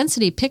 The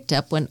intensity picked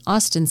up when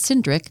Austin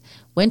Cindric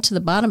went to the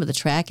bottom of the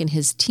track in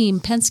his Team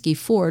Penske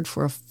Ford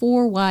for a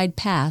 4-wide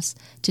pass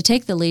to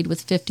take the lead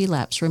with 50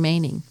 laps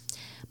remaining.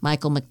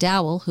 Michael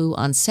McDowell, who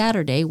on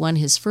Saturday won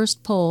his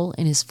first pole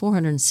in his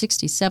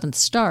 467th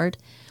start,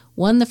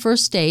 won the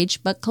first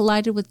stage but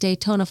collided with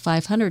Daytona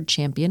 500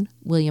 champion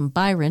William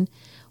Byron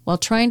while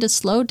trying to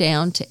slow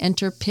down to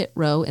enter pit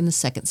row in the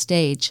second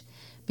stage.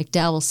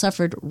 McDowell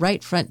suffered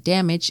right front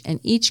damage, and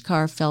each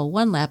car fell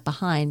one lap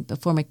behind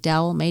before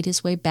McDowell made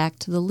his way back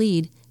to the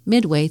lead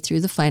midway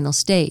through the final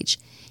stage.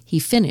 He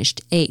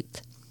finished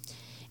 8th.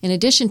 In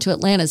addition to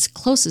Atlanta's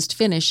closest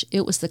finish,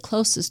 it was the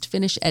closest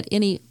finish at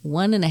any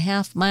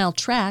 1.5-mile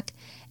track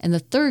and the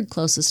third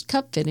closest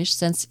Cup finish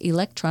since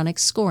electronic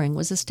scoring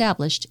was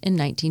established in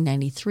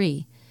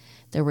 1993.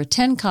 There were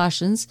 10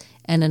 cautions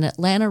and an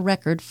Atlanta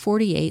record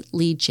 48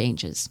 lead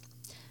changes.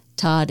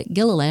 Todd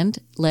Gilliland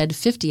led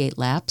 58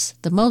 laps,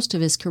 the most of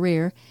his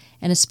career,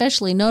 and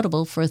especially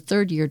notable for a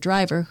third-year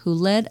driver who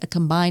led a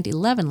combined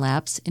 11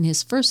 laps in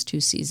his first 2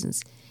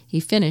 seasons.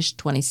 He finished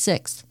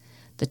 26th.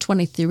 The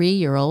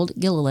 23-year-old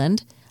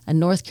Gilliland, a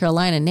North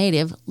Carolina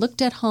native,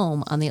 looked at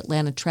home on the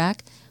Atlanta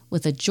track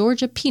with a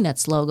Georgia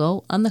Peanuts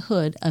logo on the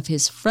hood of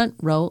his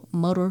front-row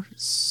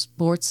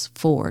Motorsports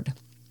Ford.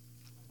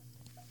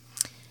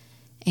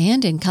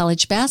 And in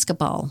college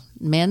basketball,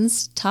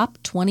 men's top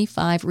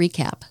 25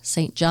 recap.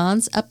 St.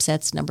 John's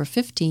upsets number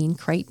 15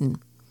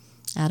 Creighton.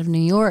 Out of New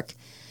York,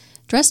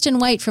 dressed in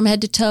white from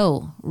head to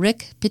toe,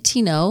 Rick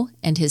Pitino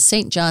and his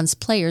St. John's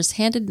players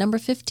handed number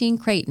 15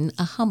 Creighton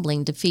a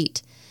humbling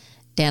defeat.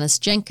 Dennis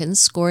Jenkins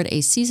scored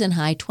a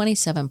season-high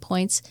 27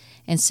 points,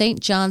 and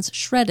St. John's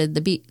shredded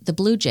the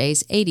Blue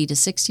Jays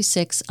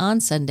 80-66 on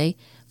Sunday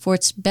for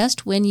its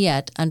best win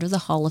yet under the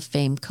Hall of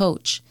Fame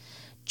coach.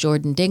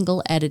 Jordan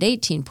Dingle added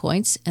 18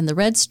 points, and the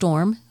Red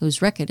Storm,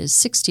 whose record is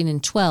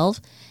 16-12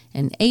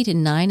 and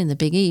 8-9 in the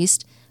Big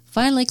East,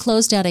 finally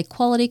closed out a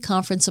quality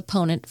conference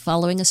opponent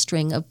following a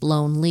string of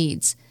blown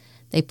leads.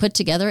 They put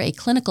together a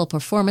clinical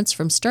performance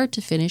from start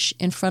to finish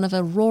in front of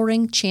a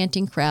roaring,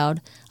 chanting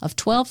crowd of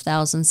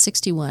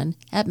 12,061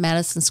 at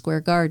Madison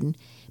Square Garden,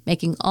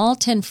 making all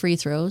 10 free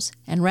throws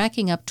and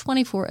racking up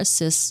 24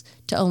 assists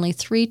to only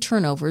 3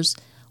 turnovers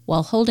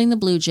while holding the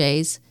Blue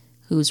Jays,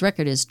 whose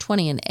record is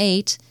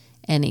 20-8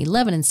 and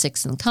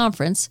 11-6 in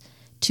conference,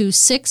 to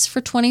 6 for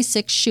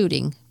 26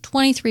 shooting,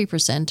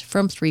 23%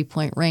 from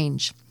three-point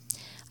range.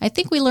 "I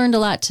think we learned a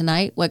lot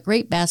tonight what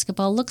great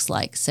basketball looks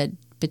like," said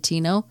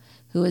Pitino,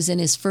 who is in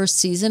his first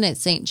season at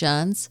St.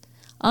 John's.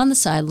 On the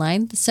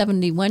sideline, the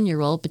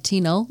 71-year-old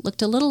Pitino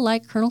looked a little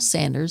like Colonel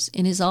Sanders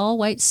in his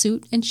all-white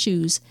suit and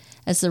shoes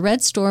as the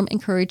Red Storm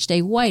encouraged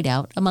a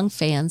whiteout among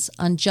fans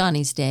on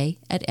Johnny's Day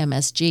at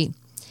MSG.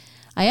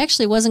 "I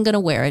actually wasn't going to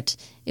wear it.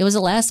 It was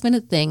a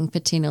last-minute thing,"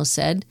 Pitino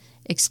said,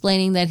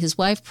 explaining that his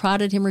wife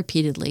prodded him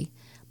repeatedly.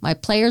 "My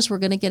players were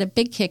going to get a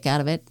big kick out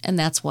of it, and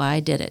that's why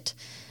I did it."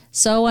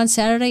 So on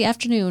Saturday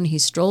afternoon, he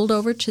strolled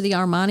over to the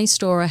Armani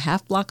store a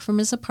half-block from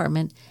his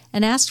apartment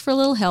and asked for a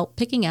little help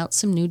picking out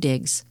some new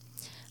digs.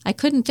 "I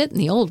couldn't fit in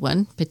the old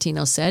one,"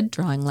 Pitino said,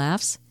 drawing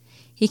laughs.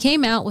 "He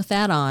came out with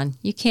that on.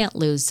 You can't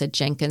lose," said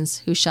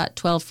Jenkins, who shot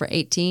 12 for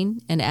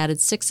 18 and added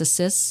 6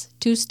 assists,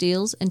 2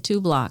 steals, and 2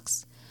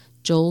 blocks.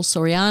 Joel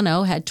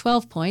Soriano had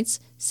 12 points,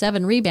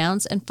 7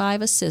 rebounds, and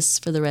 5 assists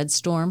for the Red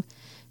Storm,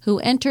 who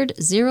entered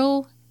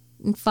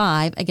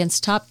 0-5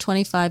 against top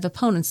 25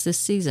 opponents this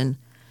season.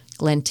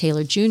 Glenn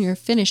Taylor Jr.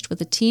 finished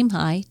with a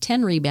team-high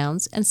 10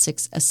 rebounds and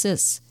 6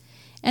 assists.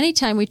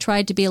 "Anytime we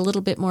tried to be a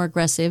little bit more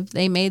aggressive,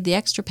 they made the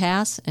extra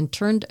pass and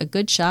turned a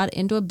good shot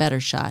into a better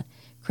shot,"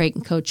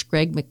 Creighton coach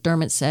Greg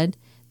McDermott said.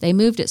 "They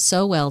moved it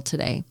so well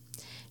today."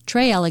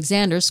 Trey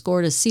Alexander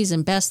scored a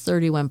season-best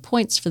 31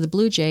 points for the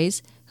Blue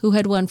Jays, who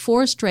had won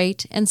 4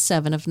 straight and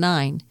 7 of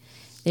 9.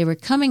 They were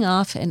coming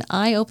off an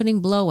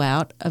eye-opening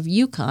blowout of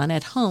UConn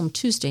at home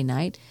Tuesday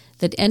night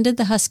that ended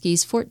the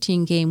Huskies'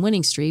 14-game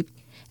winning streak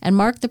and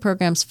marked the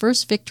program's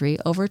first victory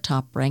over a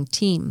top-ranked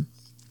team.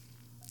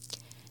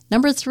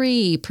 Number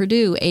 3,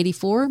 Purdue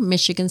 84,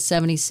 Michigan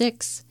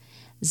 76.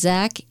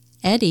 Zach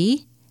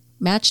Edey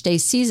matched a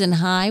season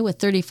high with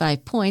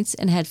 35 points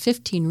and had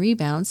 15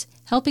 rebounds,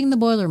 helping the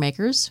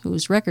Boilermakers,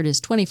 whose record is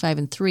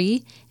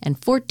 25-3 and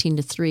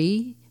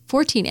 14-3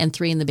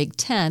 in the Big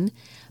Ten,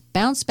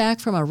 bounce back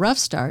from a rough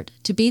start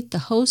to beat the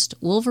host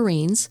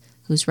Wolverines,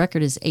 whose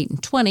record is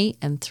 8-20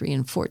 and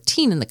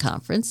 3-14 in the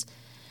conference.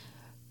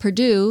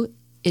 Purdue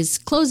is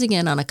closing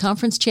in on a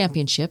conference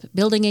championship,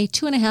 building a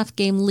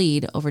 2.5-game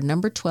lead over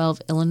number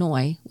 12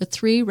 Illinois with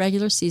 3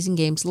 regular season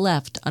games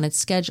left on its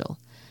schedule.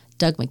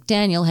 Doug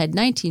McDaniel had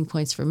 19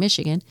 points for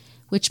Michigan,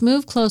 which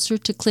moved closer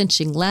to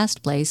clinching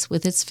last place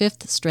with its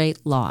 5th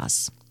straight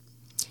loss.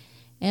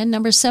 And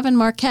number 7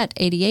 Marquette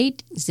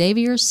 88,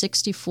 Xavier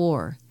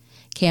 64.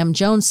 Cam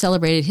Jones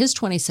celebrated his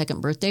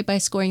 22nd birthday by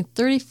scoring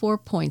 34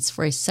 points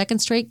for a second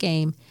straight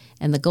game,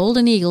 and the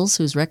Golden Eagles,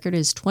 whose record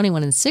is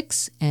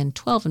 21-6 and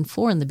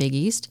 12-4 in the Big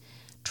East,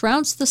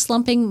 trounced the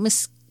slumping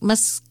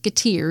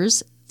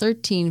Musketeers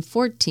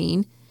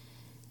 13-14,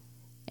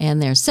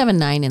 and they're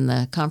 7-9 in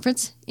the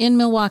conference, in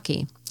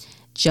Milwaukee.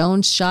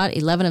 Jones shot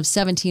 11 of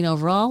 17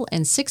 overall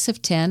and 6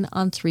 of 10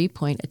 on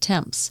three-point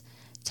attempts.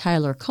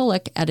 Tyler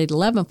Kolek added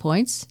 11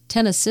 points,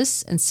 10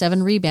 assists, and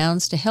 7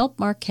 rebounds to help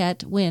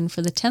Marquette win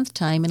for the 10th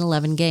time in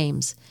 11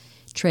 games.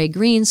 Trey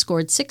Green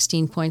scored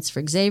 16 points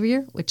for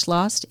Xavier, which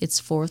lost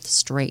its 4th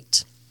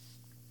straight.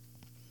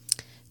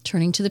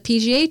 Turning to the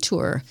PGA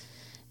Tour,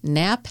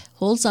 Knapp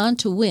holds on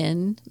to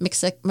win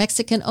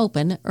Mexican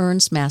Open,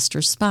 earns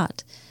Masters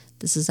spot.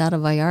 This is out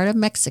of Vallarta,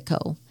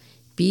 Mexico.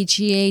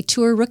 PGA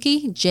Tour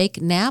rookie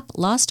Jake Knapp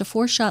lost a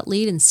 4-shot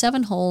lead in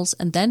 7 holes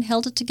and then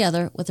held it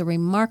together with a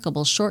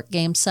remarkable short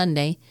game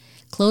Sunday,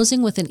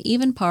 closing with an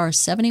even par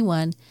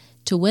 71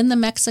 to win the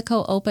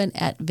Mexico Open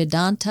at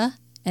Vedanta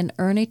and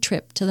earn a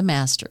trip to the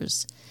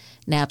Masters.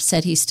 Knapp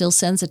said he still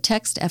sends a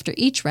text after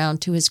each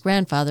round to his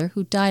grandfather,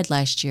 who died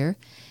last year,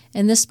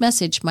 and this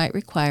message might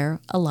require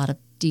a lot of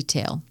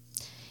detail.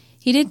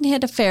 He didn't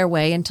hit a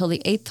fairway until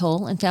the 8th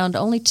hole and found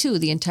only 2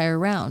 the entire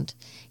round.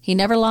 He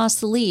never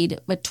lost the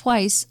lead, but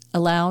twice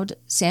allowed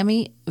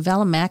Sami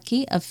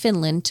Välimäki of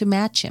Finland to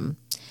match him.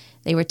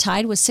 They were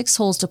tied with 6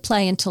 holes to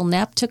play until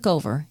Knapp took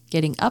over,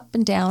 getting up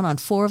and down on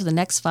 4 of the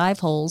next 5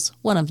 holes,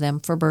 one of them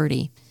for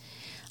birdie.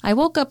 I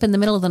woke up in the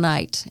middle of the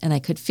night, and I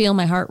could feel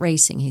my heart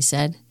racing, he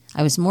said.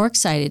 I was more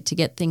excited to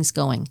get things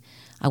going.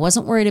 I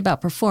wasn't worried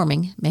about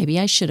performing. Maybe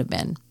I should have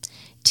been.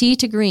 Tee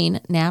to green,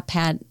 Knapp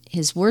had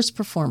his worst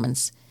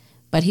performance,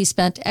 but he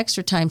spent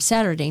extra time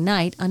Saturday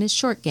night on his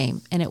short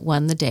game, and it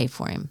won the day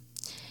for him.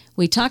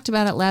 We talked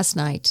about it last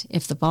night.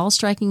 If the ball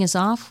striking is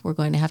off, we're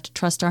going to have to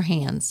trust our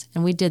hands,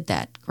 and we did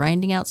that,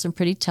 grinding out some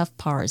pretty tough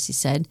pars, he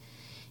said.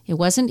 It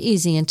wasn't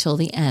easy until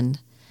the end.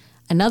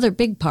 Another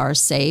big par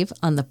save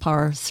on the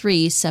par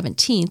 3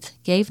 17th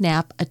gave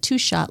Knapp a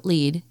 2-shot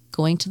lead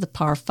going to the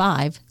par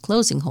 5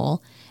 closing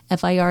hole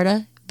at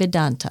Vallarta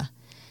Vedanta.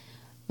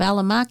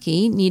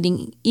 Välimäki,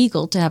 needing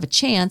eagle to have a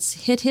chance,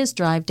 hit his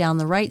drive down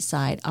the right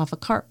side off a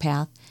cart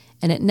path,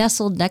 and it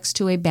nestled next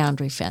to a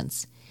boundary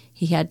fence.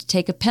 He had to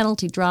take a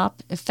penalty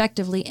drop,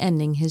 effectively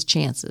ending his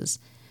chances.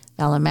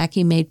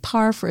 Välimäki made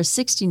par for a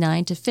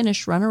 69 to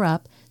finish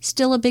runner-up,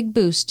 still a big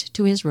boost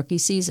to his rookie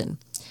season.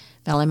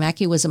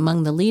 Välimäki was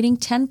among the leading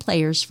 10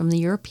 players from the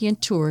European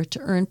Tour to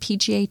earn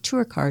PGA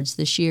Tour cards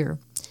this year.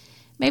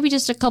 Maybe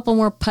just a couple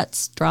more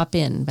putts drop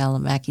in,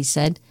 Välimäki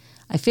said.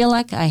 I feel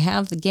like I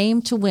have the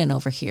game to win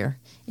over here.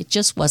 It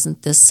just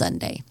wasn't this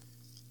Sunday.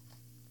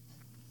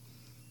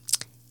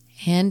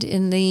 And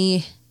in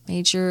the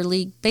Major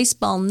League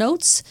Baseball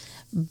notes,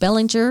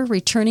 Bellinger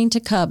returning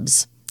to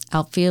Cubs.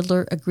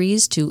 Outfielder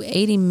agrees to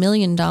 $80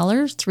 million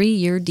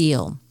 3-year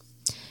deal.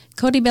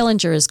 Cody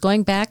Bellinger is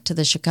going back to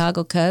the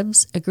Chicago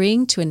Cubs,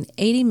 agreeing to an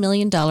 $80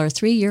 million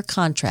 3-year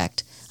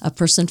contract, a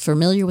person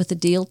familiar with the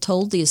deal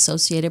told the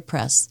Associated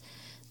Press.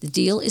 The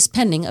deal is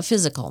pending a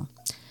physical.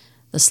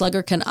 The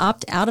slugger can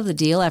opt out of the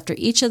deal after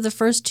each of the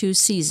first 2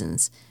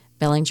 seasons.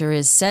 Bellinger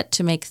is set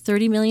to make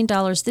 $30 million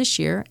this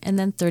year and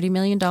then $30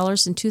 million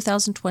in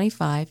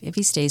 2025 if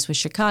he stays with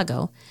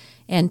Chicago,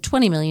 and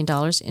 $20 million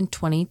in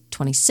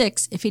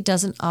 2026 if he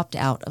doesn't opt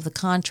out of the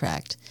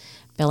contract.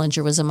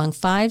 Bellinger was among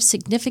 5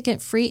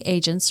 significant free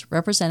agents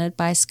represented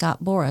by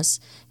Scott Boras,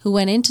 who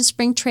went into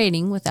spring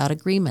training without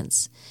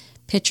agreements.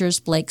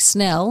 Pitchers Blake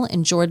Snell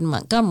and Jordan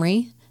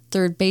Montgomery,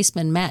 third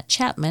baseman Matt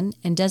Chapman,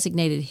 and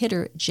designated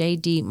hitter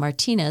J.D.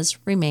 Martinez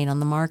remain on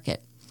the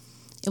market.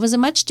 It was a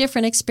much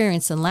different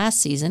experience than last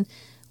season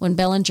when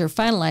Bellinger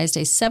finalized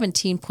a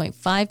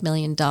 $17.5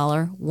 million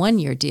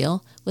 1-year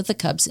deal with the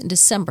Cubs in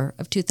December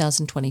of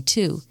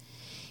 2022.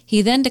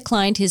 He then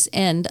declined his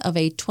end of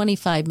a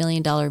 $25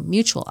 million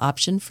mutual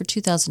option for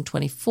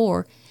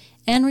 2024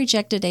 and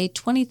rejected a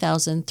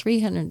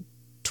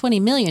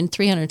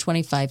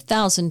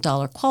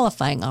 $20,325,000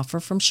 qualifying offer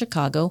from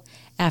Chicago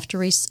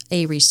after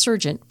a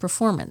resurgent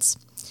performance.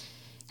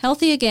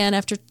 Healthy again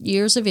after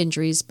years of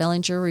injuries,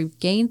 Bellinger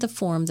regained the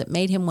form that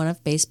made him one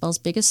of baseball's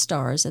biggest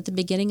stars at the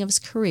beginning of his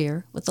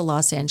career with the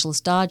Los Angeles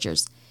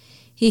Dodgers.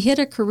 He hit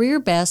a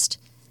career-best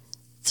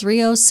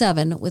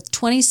 .307 with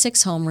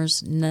 26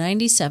 homers,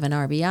 97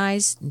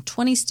 RBIs, and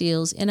 20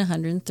 steals in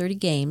 130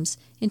 games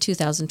in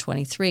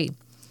 2023.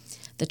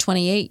 The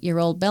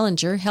 28-year-old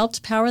Bellinger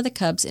helped power the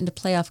Cubs into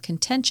playoff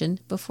contention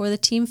before the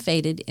team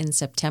faded in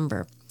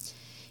September.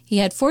 He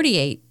had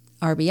 48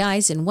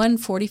 RBIs in one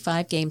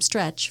 45-game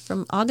stretch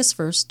from August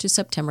 1st to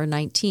September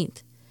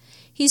 19th.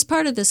 He's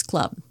part of this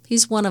club.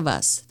 He's one of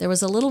us. There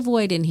was a little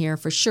void in here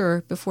for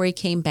sure before he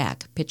came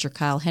back, pitcher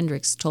Kyle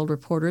Hendricks told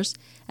reporters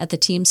at the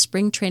team's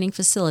spring training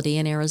facility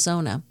in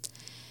Arizona.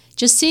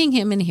 Just seeing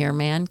him in here,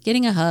 man,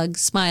 getting a hug,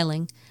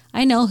 smiling.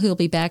 I know he'll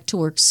be back to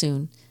work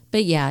soon.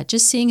 But yeah,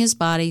 just seeing his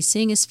body,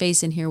 seeing his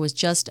face in here was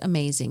just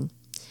amazing.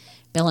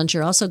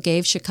 Bellinger also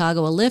gave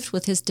Chicago a lift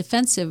with his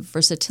defensive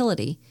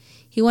versatility.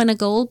 He won a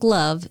Gold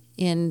Glove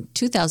in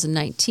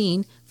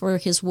 2019 for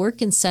his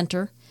work in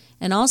center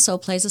and also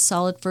plays a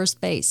solid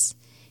first base.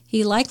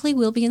 He likely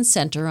will be in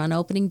center on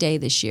opening day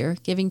this year,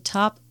 giving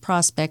top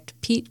prospect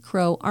Pete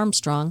Crow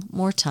Armstrong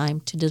more time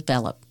to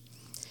develop.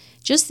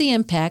 Just the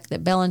impact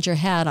that Bellinger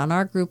had on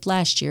our group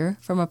last year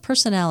from a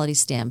personality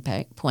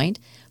standpoint,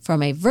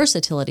 from a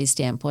versatility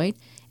standpoint,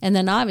 and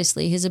then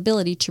obviously his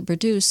ability to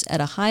produce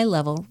at a high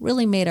level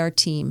really made our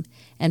team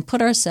and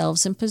put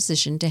ourselves in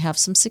position to have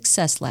some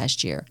success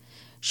last year,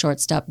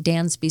 shortstop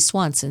Dansby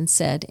Swanson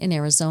said in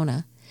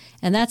Arizona.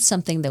 And that's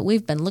something that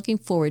we've been looking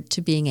forward to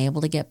being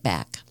able to get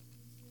back.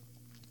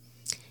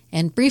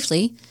 And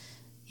briefly,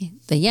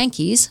 The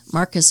Yankees,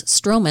 Marcus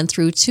Stroman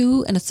threw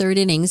 2 1/3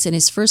 innings in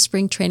his first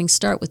spring training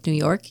start with New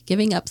York,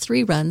 giving up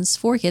 3 runs,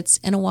 4 hits,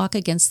 and a walk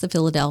against the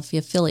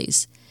Philadelphia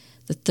Phillies.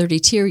 The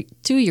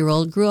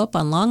 32-year-old grew up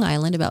on Long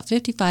Island, about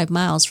 55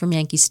 miles from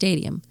Yankee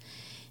Stadium.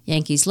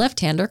 Yankees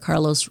left-hander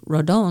Carlos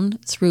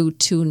Rodon threw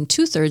 2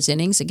 2/3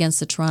 innings against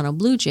the Toronto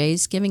Blue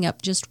Jays, giving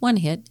up just 1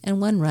 hit and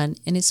 1 run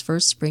in his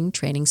first spring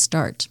training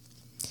start.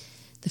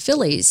 The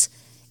Phillies'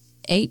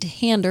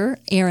 8-hander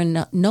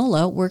Aaron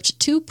Nola worked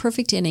 2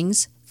 perfect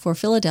innings for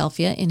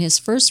Philadelphia in his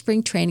first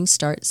spring training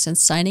start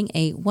since signing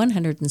a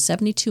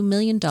 $172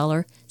 million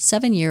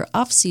 7-year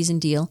off-season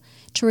deal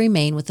to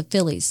remain with the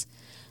Phillies.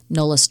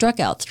 Nola struck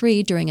out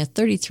 3 during a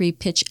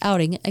 33-pitch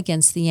outing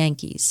against the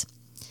Yankees.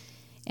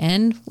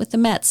 And with the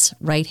Mets,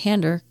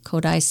 right-hander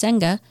Kodai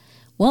Senga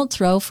won't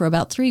throw for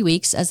about 3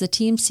 weeks as the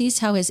team sees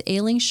how his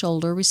ailing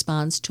shoulder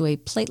responds to a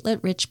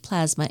platelet-rich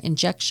plasma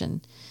injection.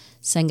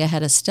 Senga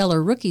had a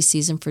stellar rookie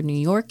season for New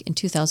York in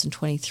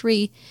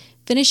 2023,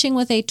 finishing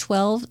with a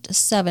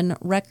 12-7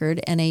 record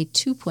and a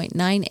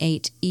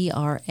 2.98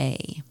 ERA.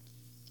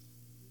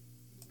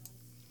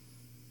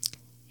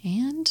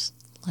 And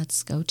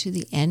let's go to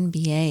the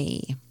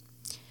NBA.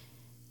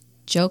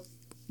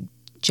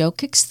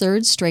 Jokic's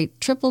third straight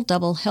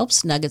triple-double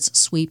helps Nuggets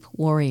sweep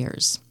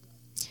Warriors.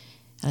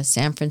 Out of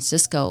San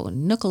Francisco,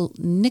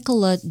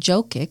 Nikola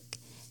Jokic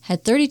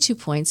had 32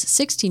 points,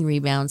 16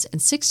 rebounds, and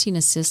 16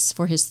 assists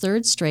for his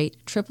third straight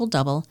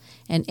triple-double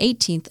and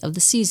 18th of the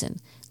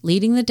season,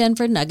 leading the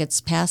Denver Nuggets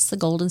past the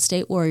Golden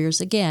State Warriors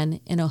again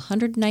in a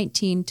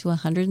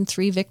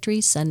 119-103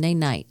 victory Sunday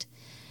night.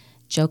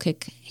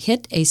 Jokic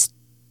hit a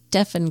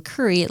Stephen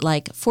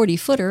Curry-like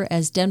 40-footer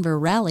as Denver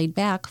rallied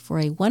back for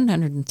a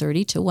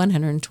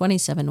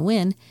 130-127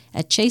 win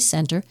at Chase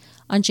Center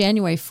on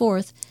January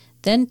 4th,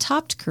 then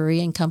topped Curry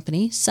and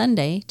company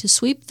Sunday to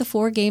sweep the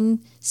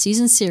 4-game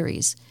season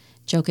series.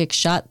 Jokic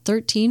shot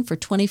 13 for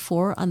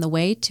 24 on the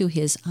way to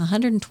his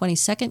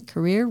 122nd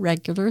career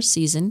regular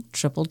season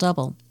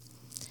triple-double.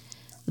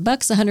 The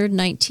Bucks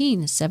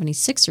 119,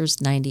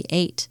 76ers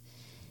 98.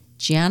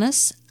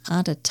 Giannis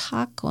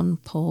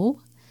Antetokounmpo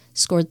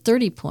scored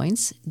 30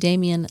 points.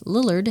 Damian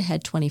Lillard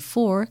had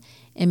 24,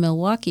 and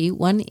Milwaukee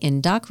won in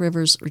Doc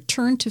Rivers'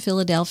 return to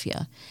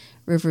Philadelphia.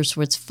 Rivers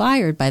was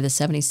fired by the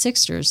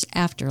 76ers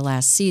after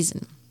last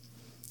season.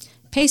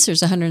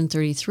 Pacers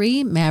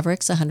 133,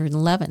 Mavericks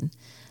 111.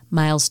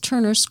 Miles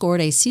Turner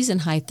scored a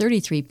season-high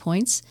 33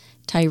 points.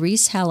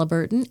 Tyrese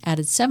Halliburton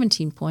added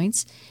 17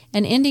 points,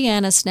 and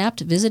Indiana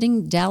snapped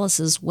visiting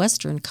Dallas's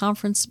Western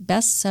Conference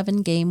best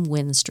 7-game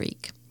win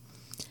streak.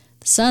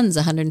 The Suns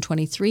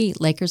 123,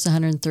 Lakers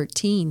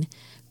 113.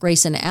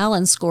 Grayson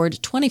Allen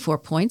scored 24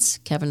 points,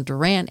 Kevin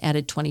Durant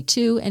added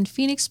 22, and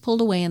Phoenix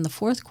pulled away in the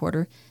fourth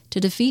quarter to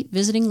defeat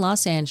visiting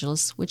Los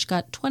Angeles, which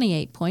got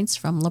 28 points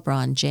from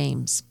LeBron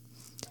James.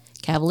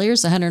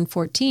 Cavaliers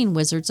 114,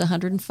 Wizards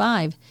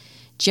 105.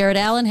 Jared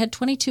Allen had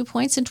 22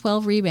 points and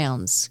 12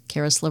 rebounds.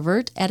 Karis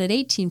LeVert added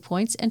 18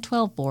 points and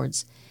 12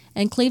 boards,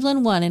 and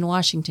Cleveland won in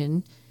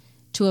Washington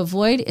to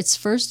avoid its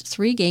first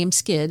 3-game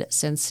skid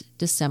since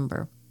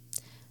December.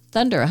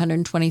 Thunder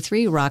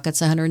 123, Rockets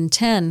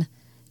 110.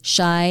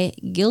 Shai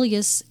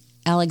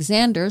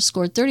Gilgeous-Alexander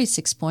scored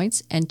 36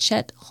 points, and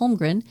Chet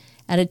Holmgren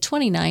added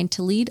 29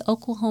 to lead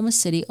Oklahoma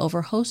City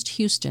over host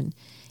Houston.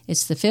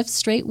 It's the 5th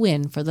straight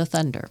win for the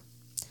Thunder.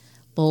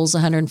 Bulls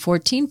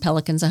 114,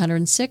 Pelicans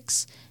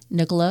 106.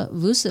 Nikola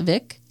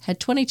Vucevic had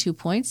 22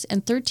 points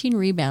and 13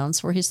 rebounds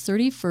for his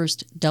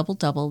 31st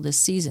double-double this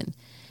season.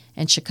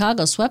 And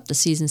Chicago swept the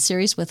season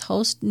series with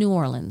host New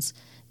Orleans.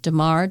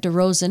 DeMar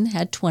DeRozan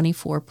had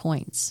 24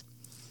 points.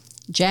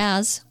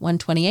 Jazz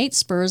 128,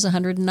 Spurs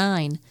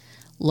 109.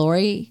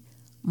 Lauri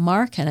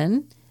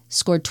Markkanen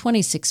scored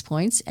 26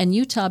 points, and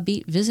Utah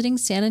beat visiting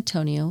San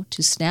Antonio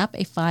to snap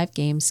a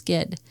 5-game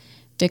skid.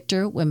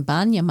 Victor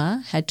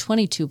Wembanyama had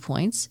 22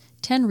 points,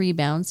 10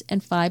 rebounds,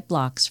 and 5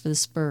 blocks for the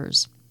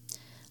Spurs.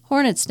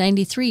 Hornets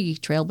 93,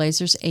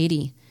 Trailblazers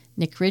 80.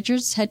 Nick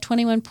Richards had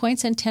 21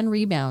 points and 10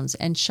 rebounds,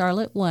 and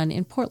Charlotte won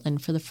in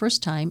Portland for the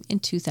first time in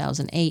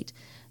 2008.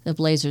 The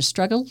Blazers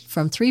struggled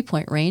from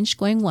three-point range,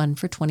 going 1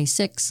 for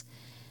 26.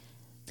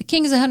 The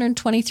Kings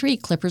 123,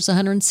 Clippers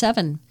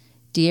 107.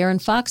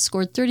 De'Aaron Fox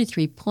scored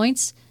 33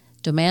 points.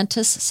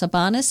 Domantas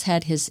Sabonis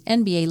had his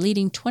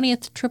NBA-leading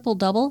 20th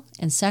triple-double,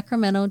 and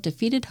Sacramento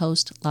defeated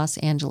host Los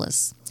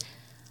Angeles.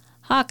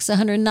 Hawks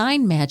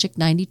 109, Magic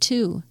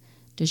 92.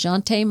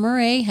 DeJounte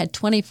Murray had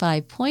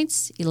 25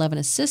 points, 11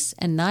 assists,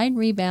 and 9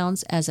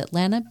 rebounds as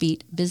Atlanta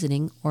beat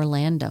visiting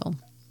Orlando.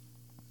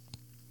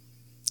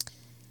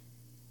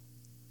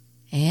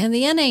 And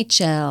the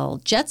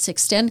NHL. Jets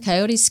extend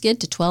Coyotes' skid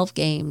to 12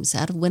 games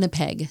out of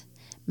Winnipeg,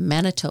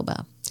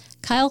 Manitoba.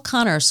 Kyle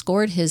Connor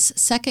scored his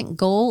second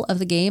goal of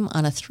the game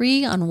on a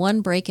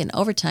 3-on-1 break in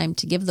overtime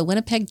to give the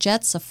Winnipeg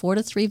Jets a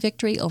 4-3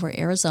 victory over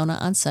Arizona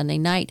on Sunday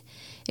night,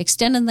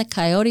 extending the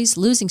Coyotes'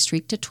 losing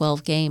streak to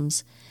 12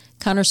 games.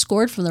 Connor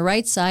scored from the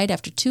right side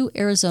after 2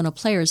 Arizona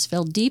players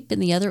fell deep in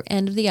the other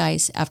end of the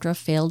ice after a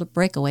failed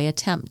breakaway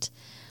attempt.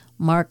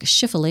 Mark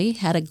Schifele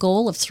had a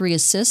goal of 3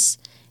 assists.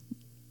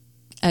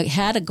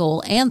 had a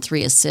goal and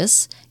 3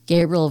 assists.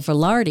 Gabriel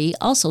Velarde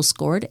also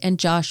scored, and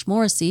Josh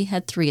Morrissey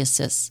had 3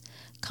 assists.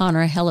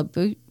 Connor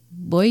Hellebuck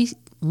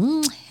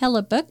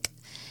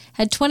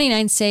had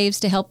 29 saves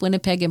to help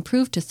Winnipeg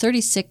improve to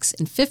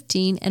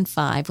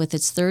 36-15-5 with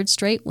its third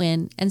straight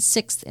win and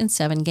 6th in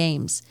 7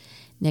 games.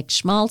 Nick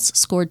Schmaltz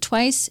scored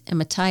twice, and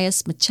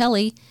Matthias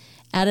Michelli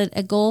added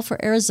a goal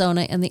for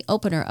Arizona in the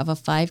opener of a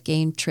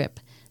 5-game trip.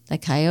 The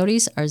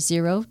Coyotes are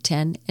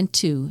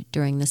 0-10-2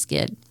 during the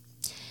skid.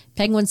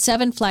 Penguins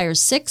 7, Flyers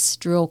 6.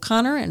 Drew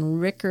O'Connor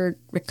and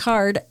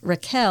Ricard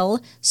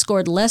Raquel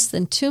scored less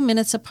than 2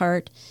 minutes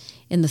apart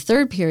in the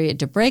third period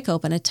to break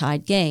open a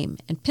tied game,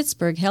 and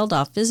Pittsburgh held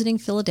off visiting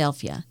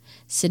Philadelphia.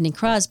 Sidney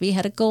Crosby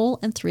had a goal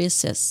and 3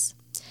 assists.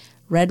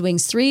 Red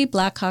Wings 3,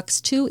 Blackhawks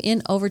 2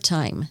 in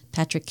overtime.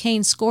 Patrick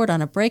Kane scored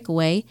on a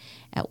breakaway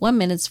at 1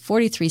 minute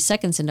 43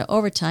 seconds into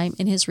overtime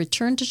in his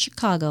return to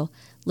Chicago,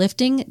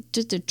 lifting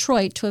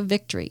Detroit to a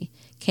victory.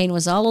 Kane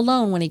was all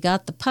alone when he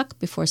got the puck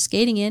before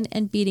skating in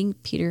and beating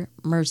Peter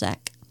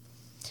Mrazek.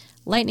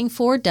 Lightning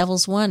 4,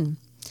 Devils 1.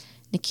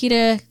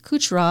 Nikita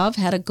Kucherov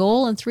had a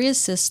goal and 3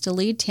 assists to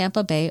lead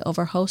Tampa Bay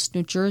over host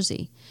New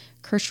Jersey.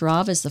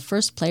 Kucherov is the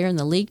first player in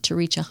the league to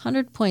reach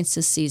 100 points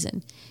this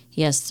season.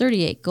 He has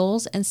 38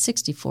 goals and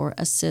 64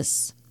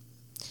 assists.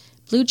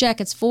 Blue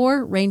Jackets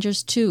 4,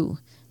 Rangers 2.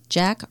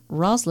 Jack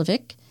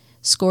Roslovic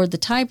scored the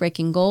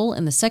tie-breaking goal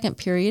in the second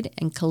period,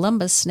 and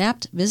Columbus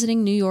snapped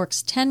visiting New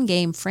York's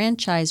 10-game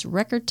franchise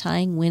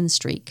record-tying win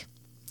streak.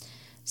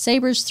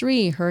 Sabres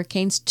 3,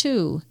 Hurricanes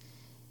 2.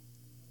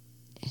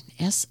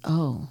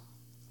 S.O.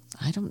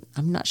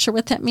 I'm not sure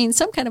what that means.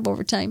 Some kind of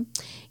overtime.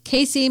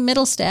 Casey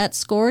Middlestat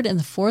scored in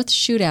the 4th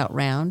shootout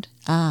round.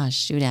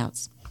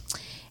 Shootouts.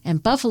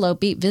 And Buffalo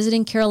beat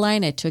visiting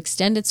Carolina to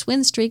extend its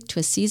win streak to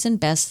a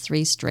season-best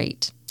 3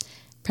 straight.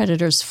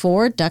 Predators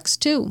 4, Ducks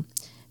 2.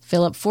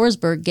 Philip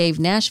Forsberg gave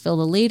Nashville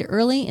the lead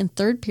early in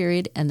third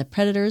period, and the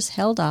Predators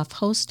held off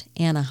host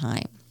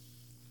Anaheim.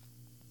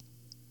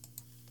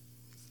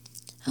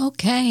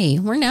 Okay,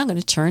 we're now going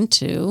to turn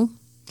to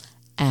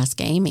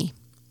Ask Amy.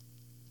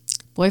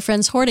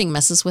 Boyfriend's hoarding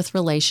messes with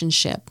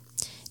relationship.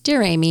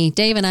 Dear Amy,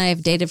 Dave and I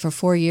have dated for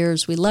 4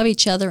 years. We love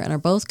each other and are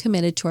both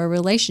committed to our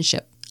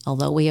relationship.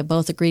 Although we have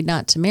both agreed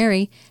not to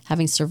marry,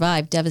 having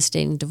survived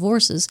devastating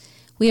divorces,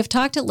 we have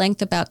talked at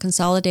length about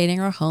consolidating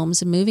our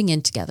homes and moving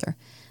in together.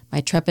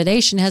 My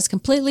trepidation has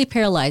completely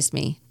paralyzed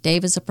me.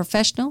 Dave is a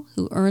professional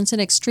who earns an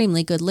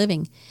extremely good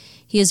living.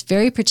 He is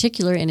very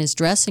particular in his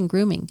dress and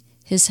grooming.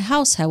 His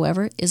house,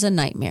 however, is a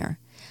nightmare.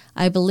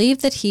 I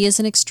believe that he is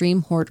an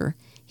extreme hoarder.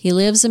 He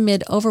lives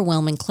amid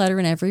overwhelming clutter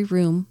in every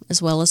room,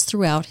 as well as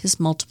throughout his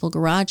multiple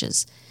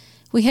garages.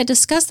 We had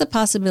discussed the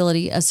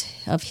possibility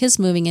of his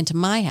moving into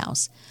my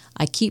house.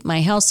 I keep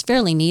my house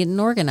fairly neat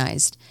and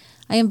organized.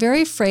 I am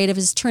very afraid of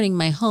his turning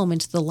my home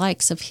into the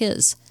likes of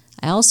his.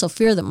 I also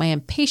fear that my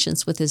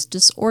impatience with his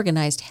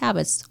disorganized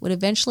habits would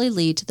eventually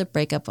lead to the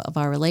breakup of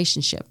our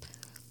relationship.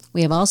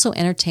 We have also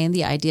entertained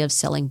the idea of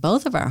selling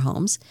both of our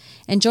homes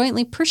and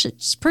jointly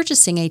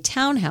purchasing a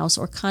townhouse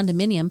or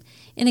condominium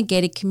in a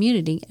gated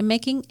community and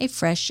making a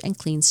fresh and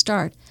clean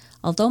start,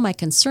 although my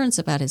concerns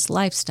about his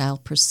lifestyle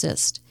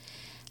persist.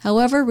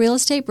 However, real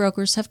estate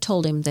brokers have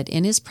told him that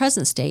in his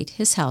present state,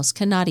 his house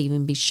cannot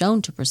even be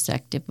shown to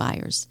prospective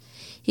buyers.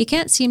 He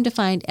can't seem to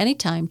find any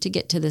time to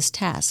get to this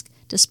task,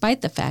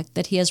 despite the fact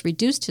that he has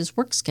reduced his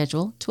work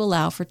schedule to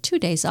allow for 2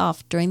 days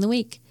off during the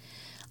week.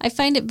 I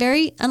find it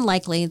very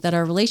unlikely that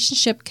our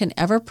relationship can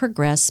ever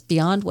progress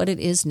beyond what it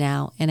is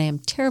now, and I am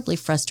terribly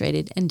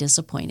frustrated and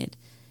disappointed.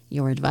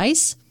 Your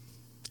advice?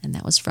 And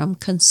that was from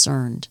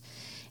Concerned.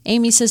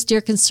 Amy says, Dear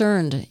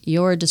Concerned,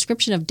 your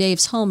description of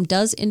Dave's home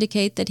does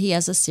indicate that he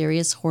has a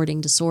serious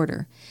hoarding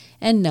disorder.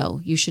 And no,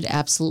 you should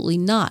absolutely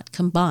not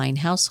combine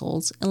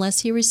households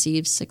unless he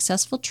receives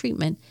successful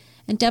treatment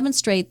and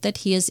demonstrate that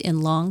he is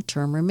in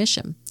long-term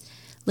remission.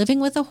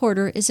 Living with a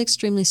hoarder is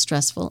extremely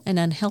stressful and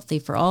unhealthy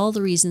for all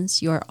the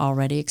reasons you are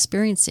already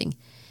experiencing.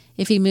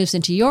 If he moves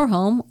into your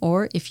home,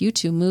 or if you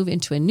two move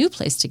into a new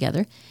place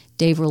together,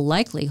 Dave will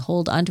likely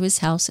hold onto his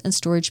house and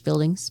storage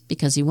buildings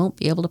because he won't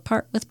be able to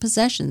part with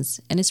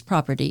possessions and his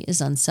property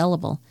is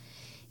unsellable.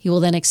 He will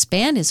then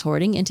expand his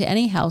hoarding into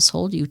any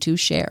household you two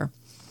share.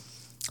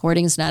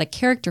 Hoarding is not a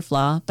character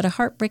flaw, but a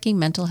heartbreaking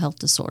mental health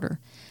disorder.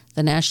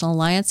 The National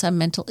Alliance on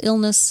Mental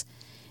Illness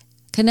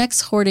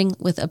connects hoarding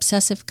with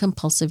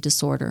obsessive-compulsive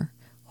disorder.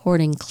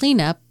 Hoarding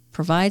Cleanup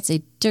provides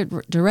a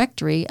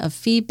directory of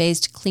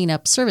fee-based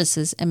cleanup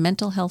services and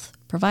mental health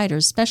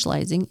providers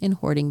specializing in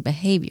hoarding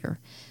behavior.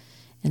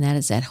 And that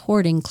is at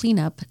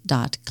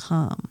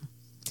hoardingcleanup.com.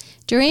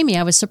 Dear Amy,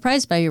 I was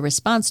surprised by your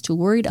response to a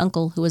worried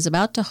uncle who was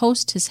about to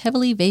host his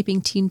heavily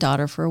vaping teen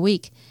daughter for a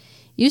week.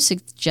 You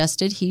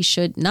suggested he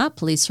should not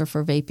police her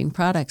for vaping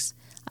products.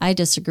 I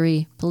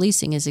disagree.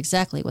 Policing is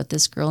exactly what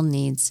this girl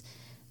needs.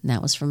 And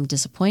that was from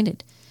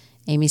Disappointed.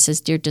 Amy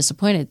says, Dear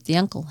Disappointed, the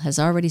uncle has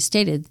already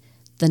stated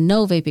the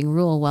no vaping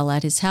rule while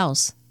at his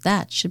house.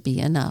 That should be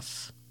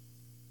enough.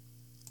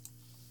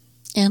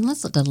 And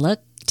let's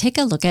take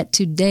a look at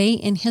Today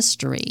in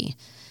History.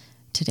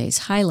 Today's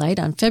highlight: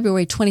 on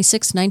February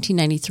 26,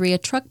 1993, a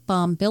truck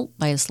bomb built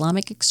by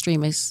Islamic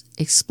extremists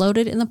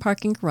exploded in the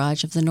parking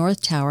garage of the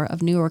North Tower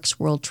of New York's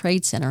World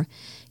Trade Center,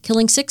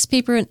 killing 6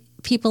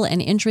 people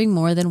and injuring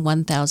more than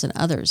 1,000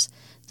 others.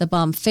 The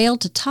bomb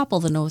failed to topple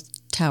the North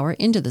Tower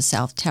into the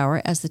South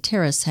Tower as the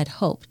terrorists had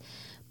hoped.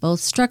 Both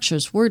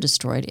structures were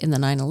destroyed in the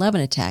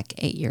 9/11 attack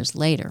 8 years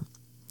later.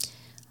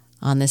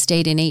 On this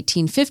date in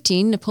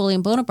 1815,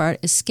 Napoleon Bonaparte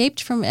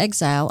escaped from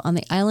exile on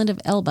the island of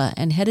Elba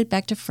and headed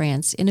back to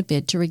France in a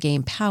bid to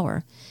regain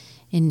power.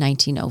 In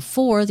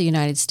 1904, the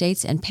United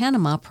States and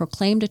Panama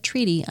proclaimed a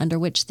treaty under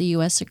which the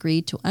U.S.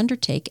 agreed to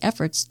undertake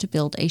efforts to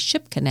build a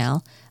ship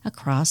canal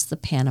across the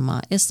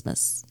Panama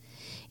Isthmus.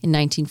 In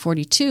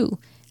 1942,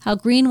 How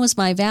Green Was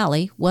My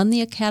Valley won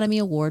the Academy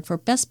Award for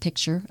Best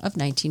Picture of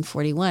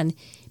 1941,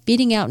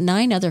 beating out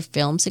 9 other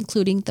films,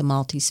 including The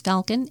Maltese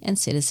Falcon and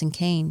Citizen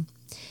Kane.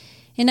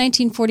 In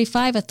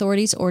 1945,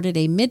 authorities ordered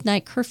a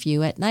midnight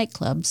curfew at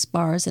nightclubs,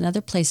 bars, and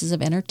other places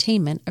of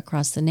entertainment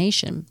across the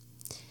nation.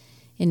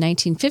 In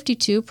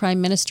 1952, Prime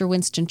Minister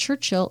Winston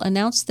Churchill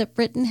announced that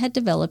Britain had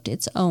developed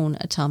its own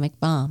atomic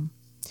bomb.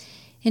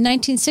 In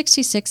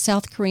 1966,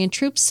 South Korean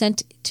troops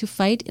sent to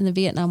fight in the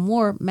Vietnam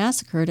War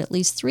massacred at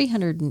least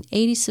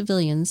 380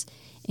 civilians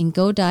in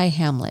Godai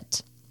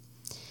Hamlet.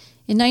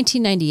 In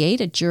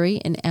 1998, a jury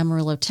in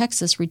Amarillo,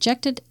 Texas,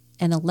 rejected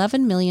an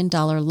 $11 million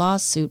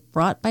lawsuit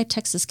brought by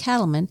Texas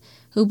cattlemen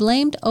who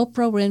blamed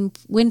Oprah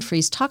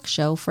Winfrey's talk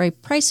show for a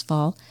price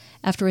fall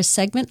after a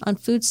segment on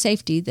food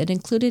safety that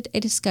included a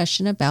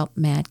discussion about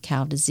mad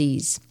cow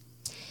disease.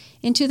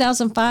 In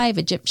 2005,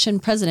 Egyptian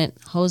President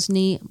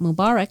Hosni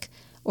Mubarak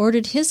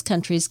ordered his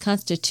country's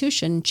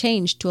constitution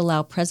changed to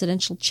allow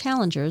presidential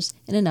challengers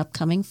in an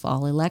upcoming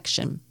fall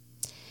election.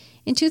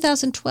 In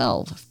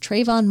 2012,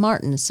 Trayvon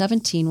Martin,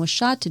 17, was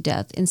shot to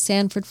death in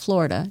Sanford,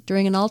 Florida,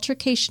 during an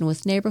altercation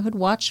with neighborhood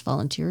watch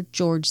volunteer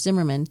George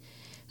Zimmerman,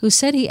 who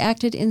said he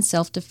acted in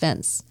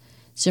self-defense.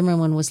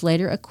 Zimmerman was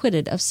later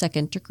acquitted of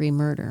second-degree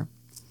murder.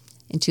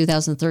 In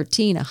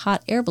 2013, a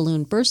hot air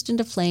balloon burst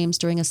into flames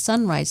during a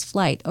sunrise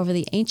flight over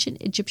the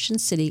ancient Egyptian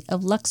city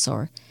of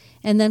Luxor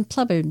and then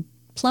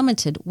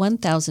plummeted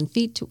 1,000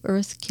 feet to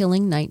Earth,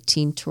 killing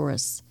 19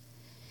 tourists.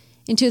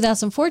 In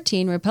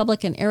 2014,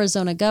 Republican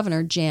Arizona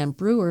Governor Jan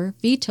Brewer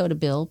vetoed a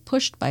bill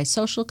pushed by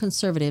social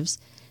conservatives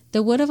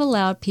that would have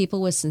allowed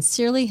people with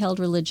sincerely held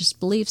religious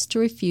beliefs to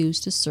refuse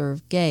to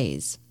serve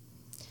gays.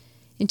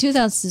 In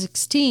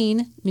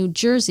 2016, New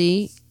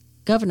Jersey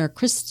Governor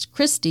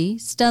Christie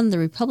stunned the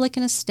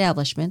Republican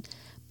establishment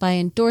by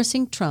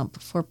endorsing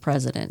Trump for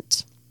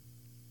president.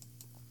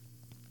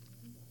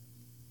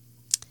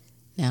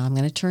 Now I'm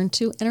going to turn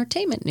to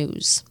entertainment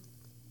news.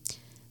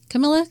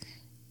 Camila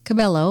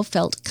Cabello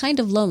felt kind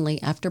of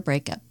lonely after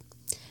breakup.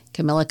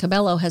 Camila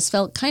Cabello has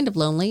felt kind of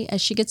lonely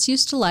as she gets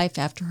used to life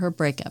after her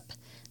breakup.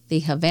 The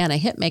Havana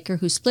hitmaker,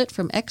 who split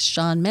from ex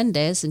Shawn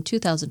Mendes in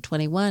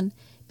 2021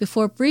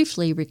 before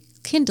briefly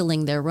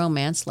rekindling their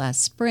romance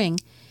last spring,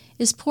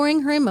 is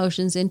pouring her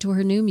emotions into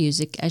her new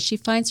music as she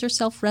finds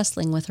herself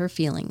wrestling with her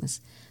feelings.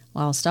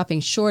 While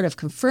stopping short of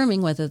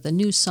confirming whether the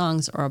new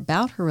songs are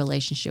about her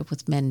relationship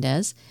with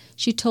Mendes,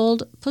 she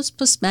told Puss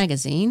Puss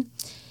magazine,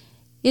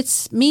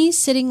 "It's me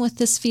sitting with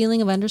this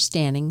feeling of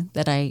understanding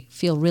that I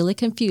feel really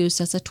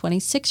confused as a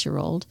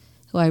 26-year-old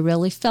who I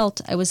really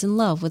felt I was in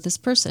love with this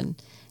person.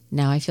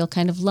 Now I feel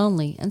kind of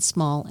lonely and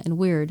small and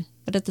weird,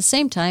 but at the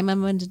same time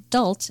I'm an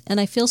adult and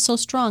I feel so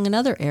strong in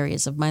other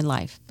areas of my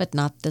life, but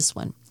not this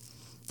one.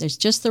 There's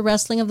just the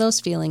wrestling of those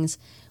feelings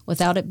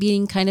without it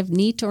being kind of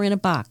neat or in a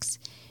box.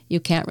 You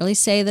can't really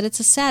say that it's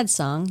a sad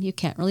song. You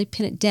can't really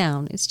pin it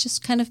down. It's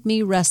just kind of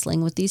me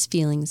wrestling with these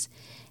feelings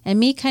and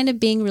me kind of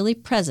being really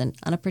present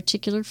on a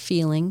particular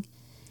feeling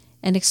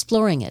and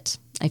exploring it.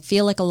 I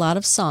feel like a lot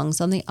of songs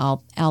on the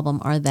album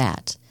are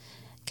that."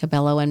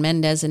 Cabello and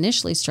Mendes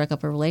initially struck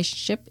up a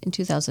relationship in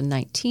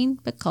 2019,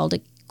 but called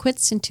it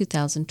quits in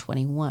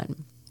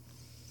 2021.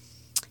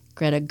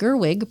 Greta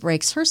Gerwig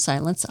breaks her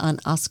silence on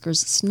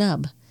Oscars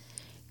snub.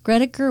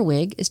 Greta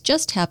Gerwig is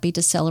just happy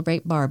to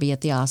celebrate Barbie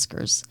at the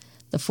Oscars.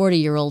 The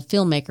 40-year-old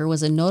filmmaker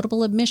was a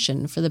notable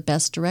admission for the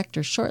Best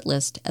Director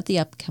shortlist at the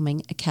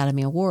upcoming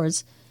Academy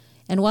Awards,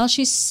 and while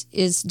she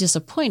is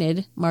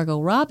disappointed Margot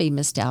Robbie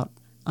missed out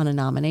on a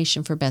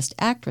nomination for Best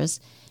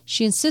Actress,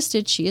 she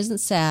insisted she isn't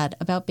sad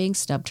about being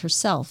snubbed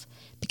herself,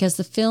 because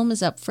the film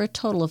is up for a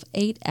total of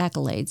 8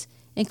 accolades,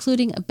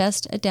 including a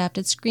Best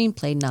Adapted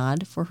Screenplay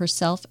nod for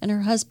herself and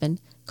her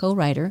husband,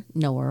 co-writer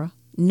Noah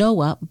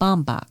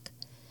Baumbach.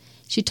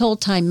 She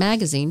told Time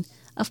magazine,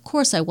 "Of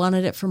course I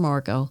wanted it for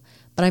Margot,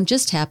 but I'm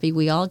just happy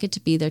we all get to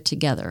be there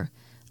together.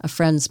 A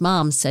friend's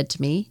mom said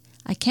to me,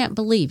 'I can't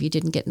believe you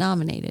didn't get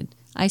nominated.'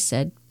 I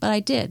said, 'But I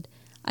did.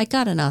 I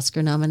got an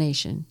Oscar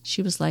nomination.'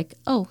 She was like,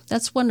 'Oh,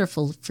 that's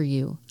wonderful for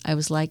you.' I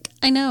was like,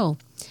 'I know.'"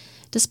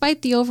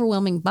 Despite the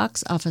overwhelming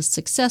box office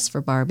success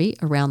for Barbie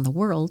around the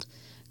world,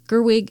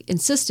 Gerwig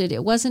insisted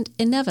it wasn't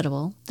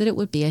inevitable that it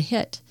would be a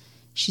hit.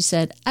 She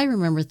said, "I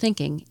remember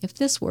thinking, if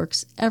this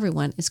works,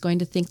 everyone is going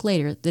to think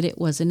later that it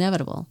was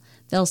inevitable.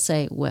 They'll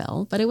say,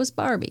 well, but it was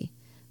Barbie.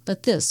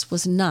 but this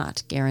was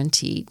not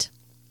guaranteed.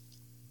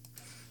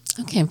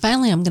 Okay, and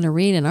finally I'm going to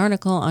read an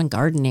article on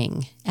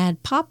gardening.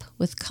 Add pop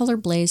with color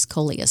blaze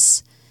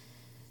coleus.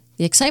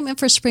 The excitement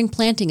for spring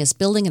planting is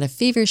building at a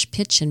feverish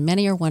pitch, and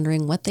many are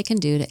wondering what they can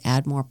do to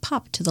add more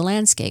pop to the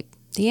landscape.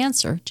 The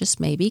answer just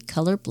may be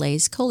color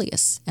blaze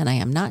coleus, and I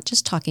am not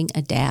just talking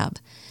a dab.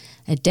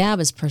 A dab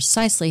is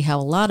precisely how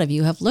a lot of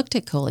you have looked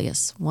at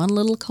coleus. One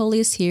little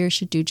coleus here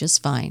should do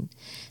just fine.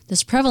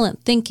 This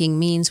prevalent thinking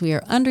means we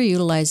are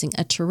underutilizing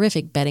a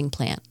terrific bedding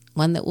plant,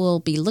 one that will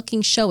be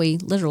looking showy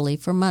literally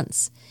for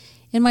months.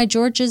 In my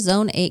Georgia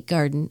Zone 8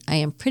 garden, I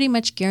am pretty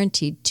much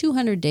guaranteed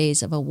 200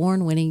 days of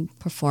award-winning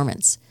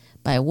performance.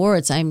 By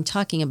awards, I am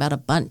talking about a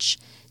bunch.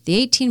 The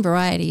 18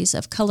 varieties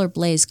of color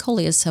blaze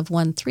coleus have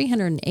won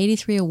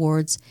 383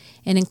 awards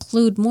and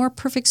include more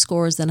perfect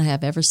scores than I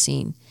have ever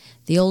seen.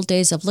 The old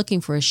days of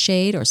looking for a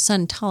shade or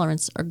sun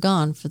tolerance are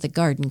gone for the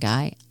garden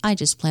guy. I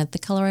just plant the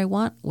color I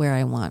want where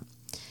I want.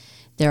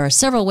 There are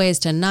several ways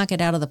to knock it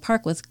out of the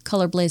park with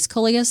color blaze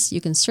coleus. You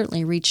can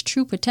certainly reach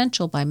true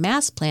potential by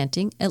mass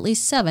planting at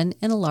least 7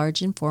 in a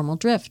large informal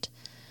drift.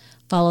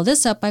 Follow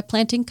this up by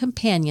planting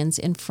companions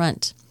in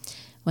front.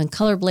 When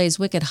Color Blaze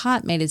Wicked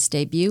Hot made its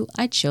debut,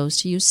 I chose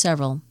to use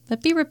several,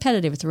 but be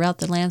repetitive throughout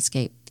the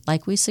landscape,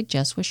 like we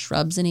suggest with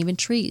shrubs and even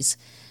trees.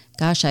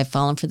 Gosh, I've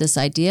fallen for this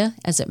idea,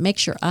 as it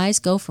makes your eyes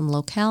go from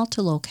locale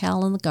to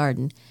locale in the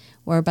garden,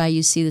 whereby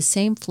you see the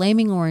same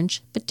flaming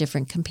orange but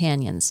different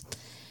companions.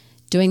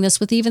 Doing this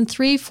with even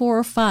 3, 4,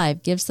 or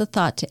 5 gives the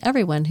thought to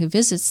everyone who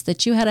visits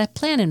that you had a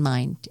plan in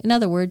mind. In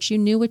other words, you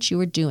knew what you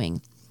were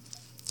doing.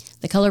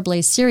 The Color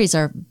Blaze series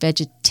are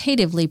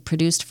vegetatively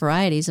produced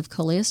varieties of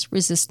coleus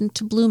resistant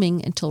to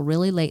blooming until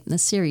really late in the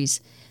series,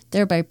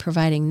 thereby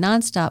providing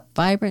nonstop,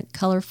 vibrant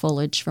color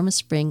foliage from a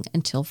spring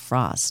until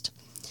frost.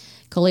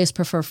 Coleus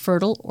prefer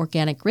fertile,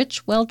 organic,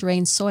 rich,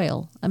 well-drained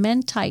soil,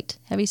 amend-tight,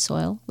 heavy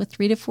soil with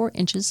 3 to 4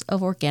 inches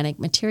of organic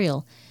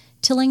material,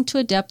 tilling to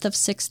a depth of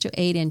 6 to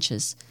 8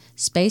 inches.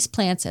 Space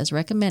plants as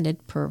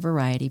recommended per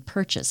variety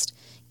purchased.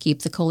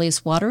 Keep the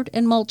coleus watered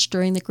and mulched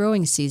during the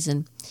growing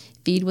season.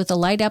 Feed with a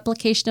light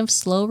application of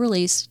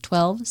slow-release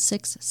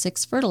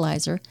 12-6-6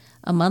 fertilizer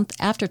a month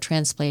after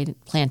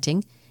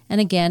transplanting, and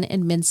again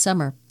in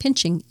midsummer.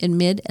 Pinching in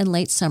mid and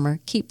late summer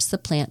keeps the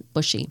plant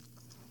bushy.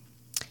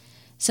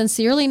 Since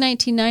the early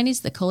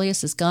 1990s, the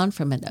coleus has gone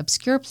from an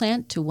obscure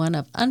plant to one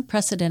of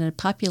unprecedented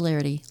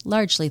popularity,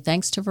 largely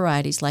thanks to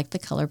varieties like the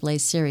Color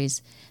Blaze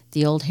series.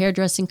 The old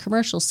hairdressing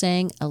commercial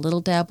saying, "A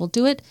little dab will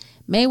do it,"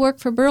 may work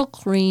for Burl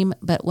cream,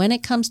 but when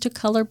it comes to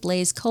Color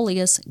Blaze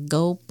coleus,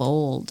 go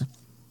bold.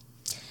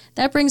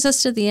 That brings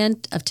us to the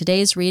end of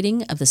today's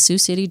reading of the Sioux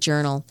City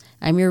Journal.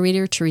 I'm your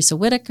reader, Teresa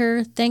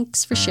Whitaker.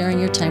 Thanks for sharing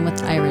your time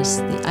with Iris,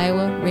 the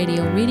Iowa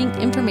Radio Reading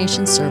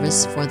Information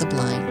Service for the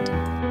Blind.